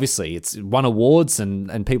masterpiece. Obviously, it's won awards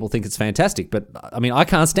and people think it's fantastic. But I mean, I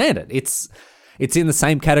can't stand it. It's in the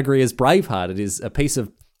same category as Braveheart. It is a piece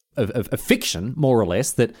of fiction, more or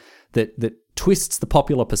less, that twists the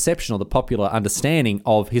popular perception or the popular understanding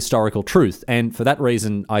of historical truth. And for that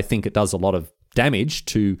reason, I think it does a lot of damage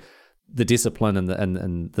to the discipline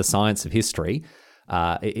and the science of history.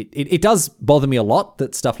 It does bother me a lot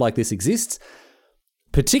that stuff like this exists,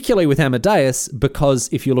 particularly with Amadeus, because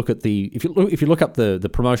if you look up the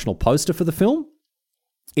promotional poster for the film,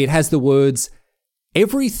 it has the words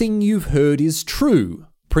 "Everything you've heard is true"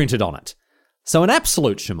 printed on it. So an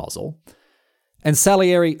absolute schmozzle. And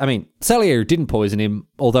Salieri didn't poison him,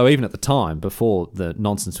 although even at the time, before the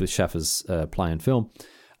nonsense with Schaffer's play and film,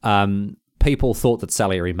 people thought that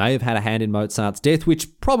Salieri may have had a hand in Mozart's death,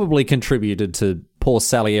 which probably contributed to poor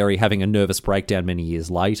Salieri having a nervous breakdown many years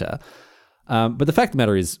later. But the fact of the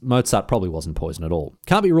matter is, Mozart probably wasn't poisoned at all.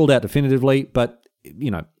 Can't be ruled out definitively, but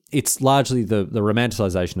it's largely the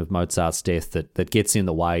romanticization of Mozart's death that gets in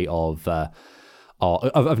the way of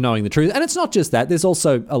knowing the truth. And it's not just that. There's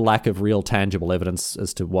also a lack of real tangible evidence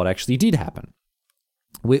as to what actually did happen.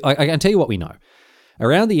 I can tell you what we know.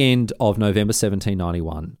 Around the end of November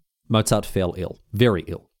 1791, Mozart fell ill, very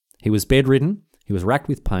ill. He was bedridden. He was racked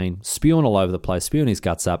with pain, spewing all over the place, spewing his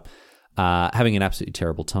guts up, having an absolutely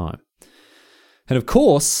terrible time. And of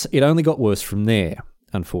course, it only got worse from there,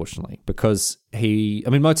 unfortunately, because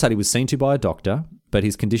Mozart, he was seen to by a doctor, but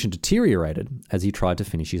his condition deteriorated as he tried to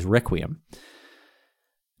finish his Requiem.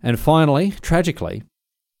 And finally, tragically,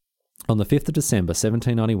 on the 5th of December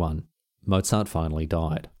 1791, Mozart finally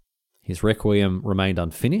died. His Requiem remained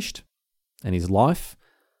unfinished, and his life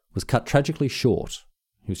was cut tragically short.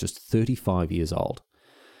 He was just 35 years old.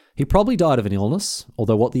 He probably died of an illness,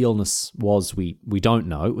 although what the illness was, we don't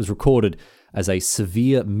know. It was recorded as a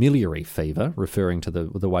severe miliary fever, referring to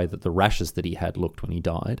the way that the rashes that he had looked when he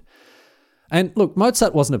died. And look,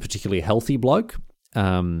 Mozart wasn't a particularly healthy bloke.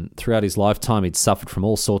 Throughout his lifetime, he'd suffered from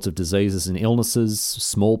all sorts of diseases and illnesses,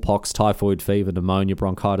 smallpox, typhoid fever, pneumonia,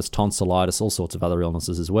 bronchitis, tonsillitis, all sorts of other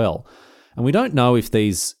illnesses as well. And we don't know if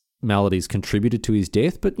these maladies contributed to his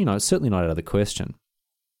death, but, it's certainly not out of the question.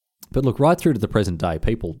 But look, right through to the present day,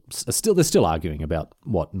 people they're still arguing about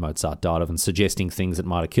what Mozart died of and suggesting things that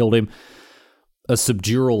might have killed him. A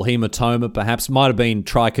subdural hematoma perhaps might have been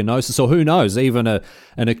trichinosis, or who knows, even an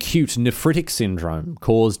acute nephritic syndrome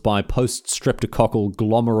caused by post-streptococcal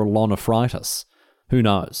glomerulonephritis. Who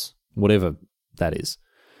knows? Whatever that is.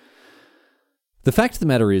 The fact of the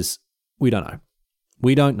matter is, we don't know.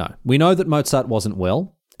 We don't know. We know that Mozart wasn't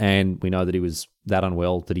well, and we know that he was that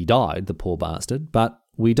unwell that he died, the poor bastard, but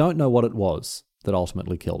we don't know what it was that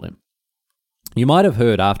ultimately killed him. You might have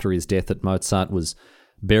heard after his death that Mozart was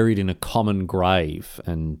buried in a common grave,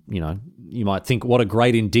 and, you might think, what a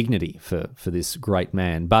great indignity for this great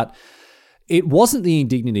man. But it wasn't the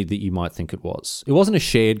indignity that you might think it was. It wasn't a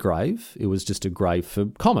shared grave. It was just a grave for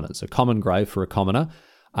commoners, a common grave for a commoner.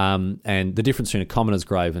 And the difference between a commoner's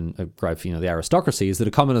grave and a grave for, the aristocracy is that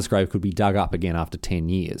a commoner's grave could be dug up again after 10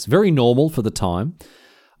 years. Very normal for the time.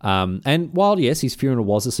 And while, yes, his funeral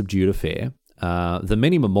was a subdued affair, the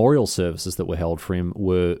many memorial services that were held for him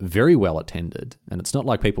were very well attended, and it's not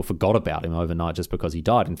like people forgot about him overnight just because he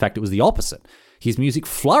died. In fact, it was the opposite. His music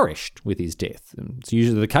flourished with his death. And it's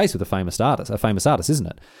usually the case with a famous artist, isn't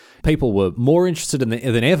it? People were more interested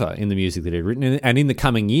than ever in the music that he'd written, and in the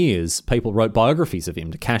coming years, people wrote biographies of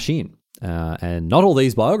him to cash in. And not all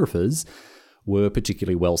these biographers were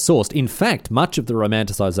particularly well sourced. In fact, much of the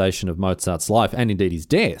romanticization of Mozart's life, and indeed his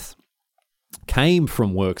death, came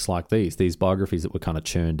from works like these biographies that were kind of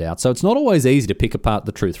churned out. So it's not always easy to pick apart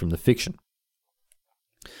the truth from the fiction.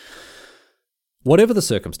 Whatever the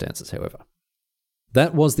circumstances, however,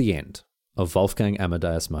 that was the end of Wolfgang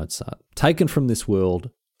Amadeus Mozart, taken from this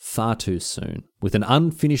world far too soon, with an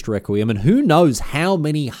unfinished Requiem and who knows how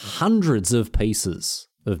many hundreds of pieces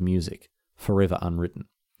of music forever unwritten.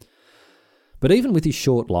 But even with his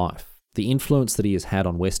short life, the influence that he has had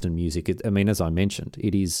on Western music, as I mentioned,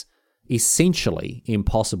 it is essentially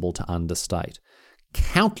impossible to understate.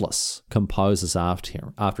 Countless composers after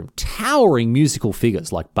him, towering musical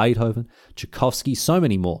figures like Beethoven, Tchaikovsky, so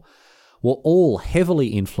many more, were all heavily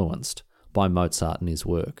influenced by Mozart and his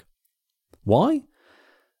work. Why?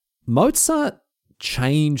 Mozart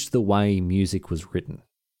changed the way music was written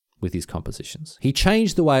with his compositions. He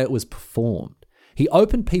changed the way it was performed. He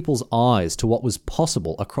opened people's eyes to what was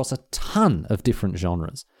possible across a ton of different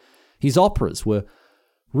genres. His operas were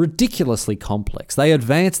ridiculously complex. They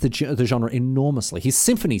advanced the genre enormously. His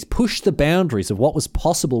symphonies pushed the boundaries of what was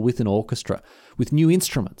possible with an orchestra, with new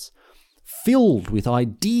instruments, filled with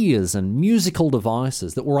ideas and musical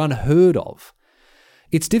devices that were unheard of.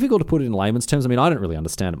 It's difficult to put it in layman's terms. I mean, I don't really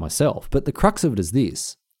understand it myself, but the crux of it is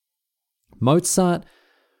this. Mozart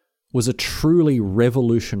was a truly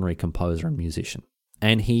revolutionary composer and musician,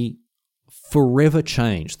 and he forever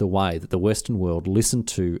changed the way that the Western world listened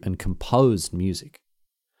to and composed music.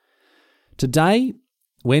 Today,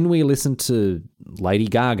 when we listen to Lady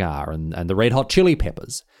Gaga and the Red Hot Chili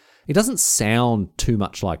Peppers, it doesn't sound too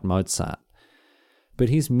much like Mozart, but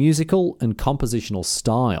his musical and compositional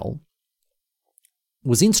style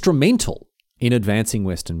was instrumental in advancing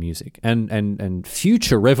Western music. And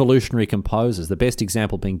future revolutionary composers, the best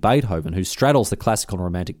example being Beethoven, who straddles the classical and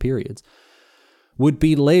romantic periods, would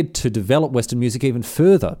be led to develop Western music even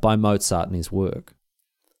further by Mozart and his work.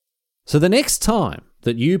 So the next time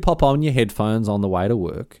that you pop on your headphones on the way to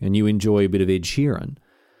work and you enjoy a bit of Ed Sheeran,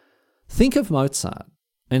 think of Mozart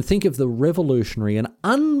and think of the revolutionary and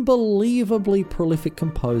unbelievably prolific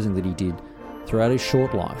composing that he did throughout his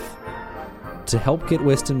short life to help get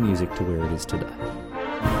Western music to where it is today.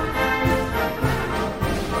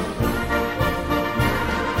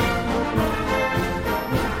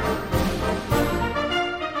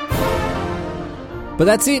 But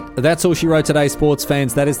that's it. That's all she wrote today, sports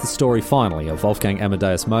fans. That is the story, finally, of Wolfgang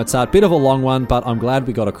Amadeus Mozart. Bit of a long one, but I'm glad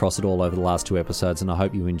we got across it all over the last 2 episodes, and I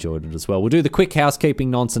hope you enjoyed it as well. We'll do the quick housekeeping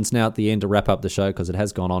nonsense now at the end to wrap up the show, because it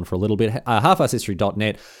has gone on for a little bit.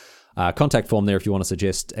 halfasshistory.net. Contact form there if you want to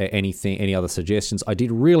suggest any other suggestions. I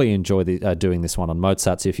did really enjoy doing this one on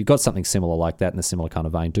Mozart, so if you've got something similar like that in a similar kind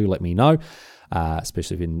of vein, do let me know.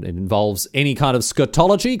 Especially if it involves any kind of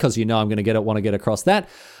scatology, because you know I'm going to want to get across that.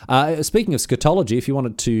 Speaking of scatology, if you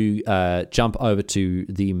wanted to jump over to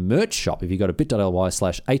the merch shop, if you go to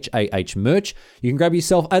bit.ly/HAH merch, you can grab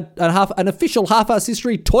yourself an official Half-Ass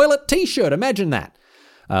History toilet t-shirt. Imagine that.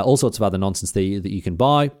 All sorts of other nonsense there that you can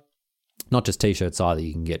buy. Not just t-shirts either.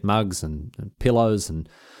 You can get mugs and pillows and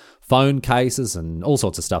phone cases and all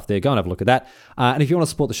sorts of stuff there. Go and have a look at that. And if you want to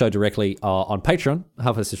support the show directly on Patreon,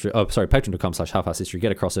 patreon.com/halfasshistory,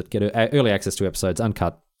 get across it, get early access to episodes,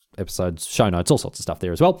 uncut episodes, show notes, all sorts of stuff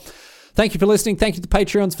there as well. Thank you for listening. Thank you to the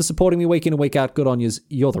Patreons for supporting me week in and week out. Good on yous.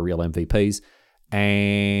 You're the real MVPs.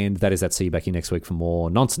 And that is that. See you back here next week for more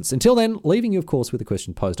nonsense. Until then, leaving you, of course, with a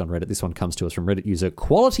question posed on Reddit. This one comes to us from Reddit user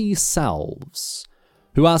Quality Salves,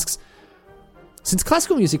 who asks, since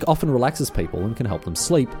classical music often relaxes people and can help them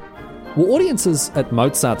sleep, were audiences at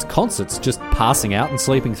Mozart's concerts just passing out and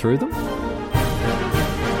sleeping through them?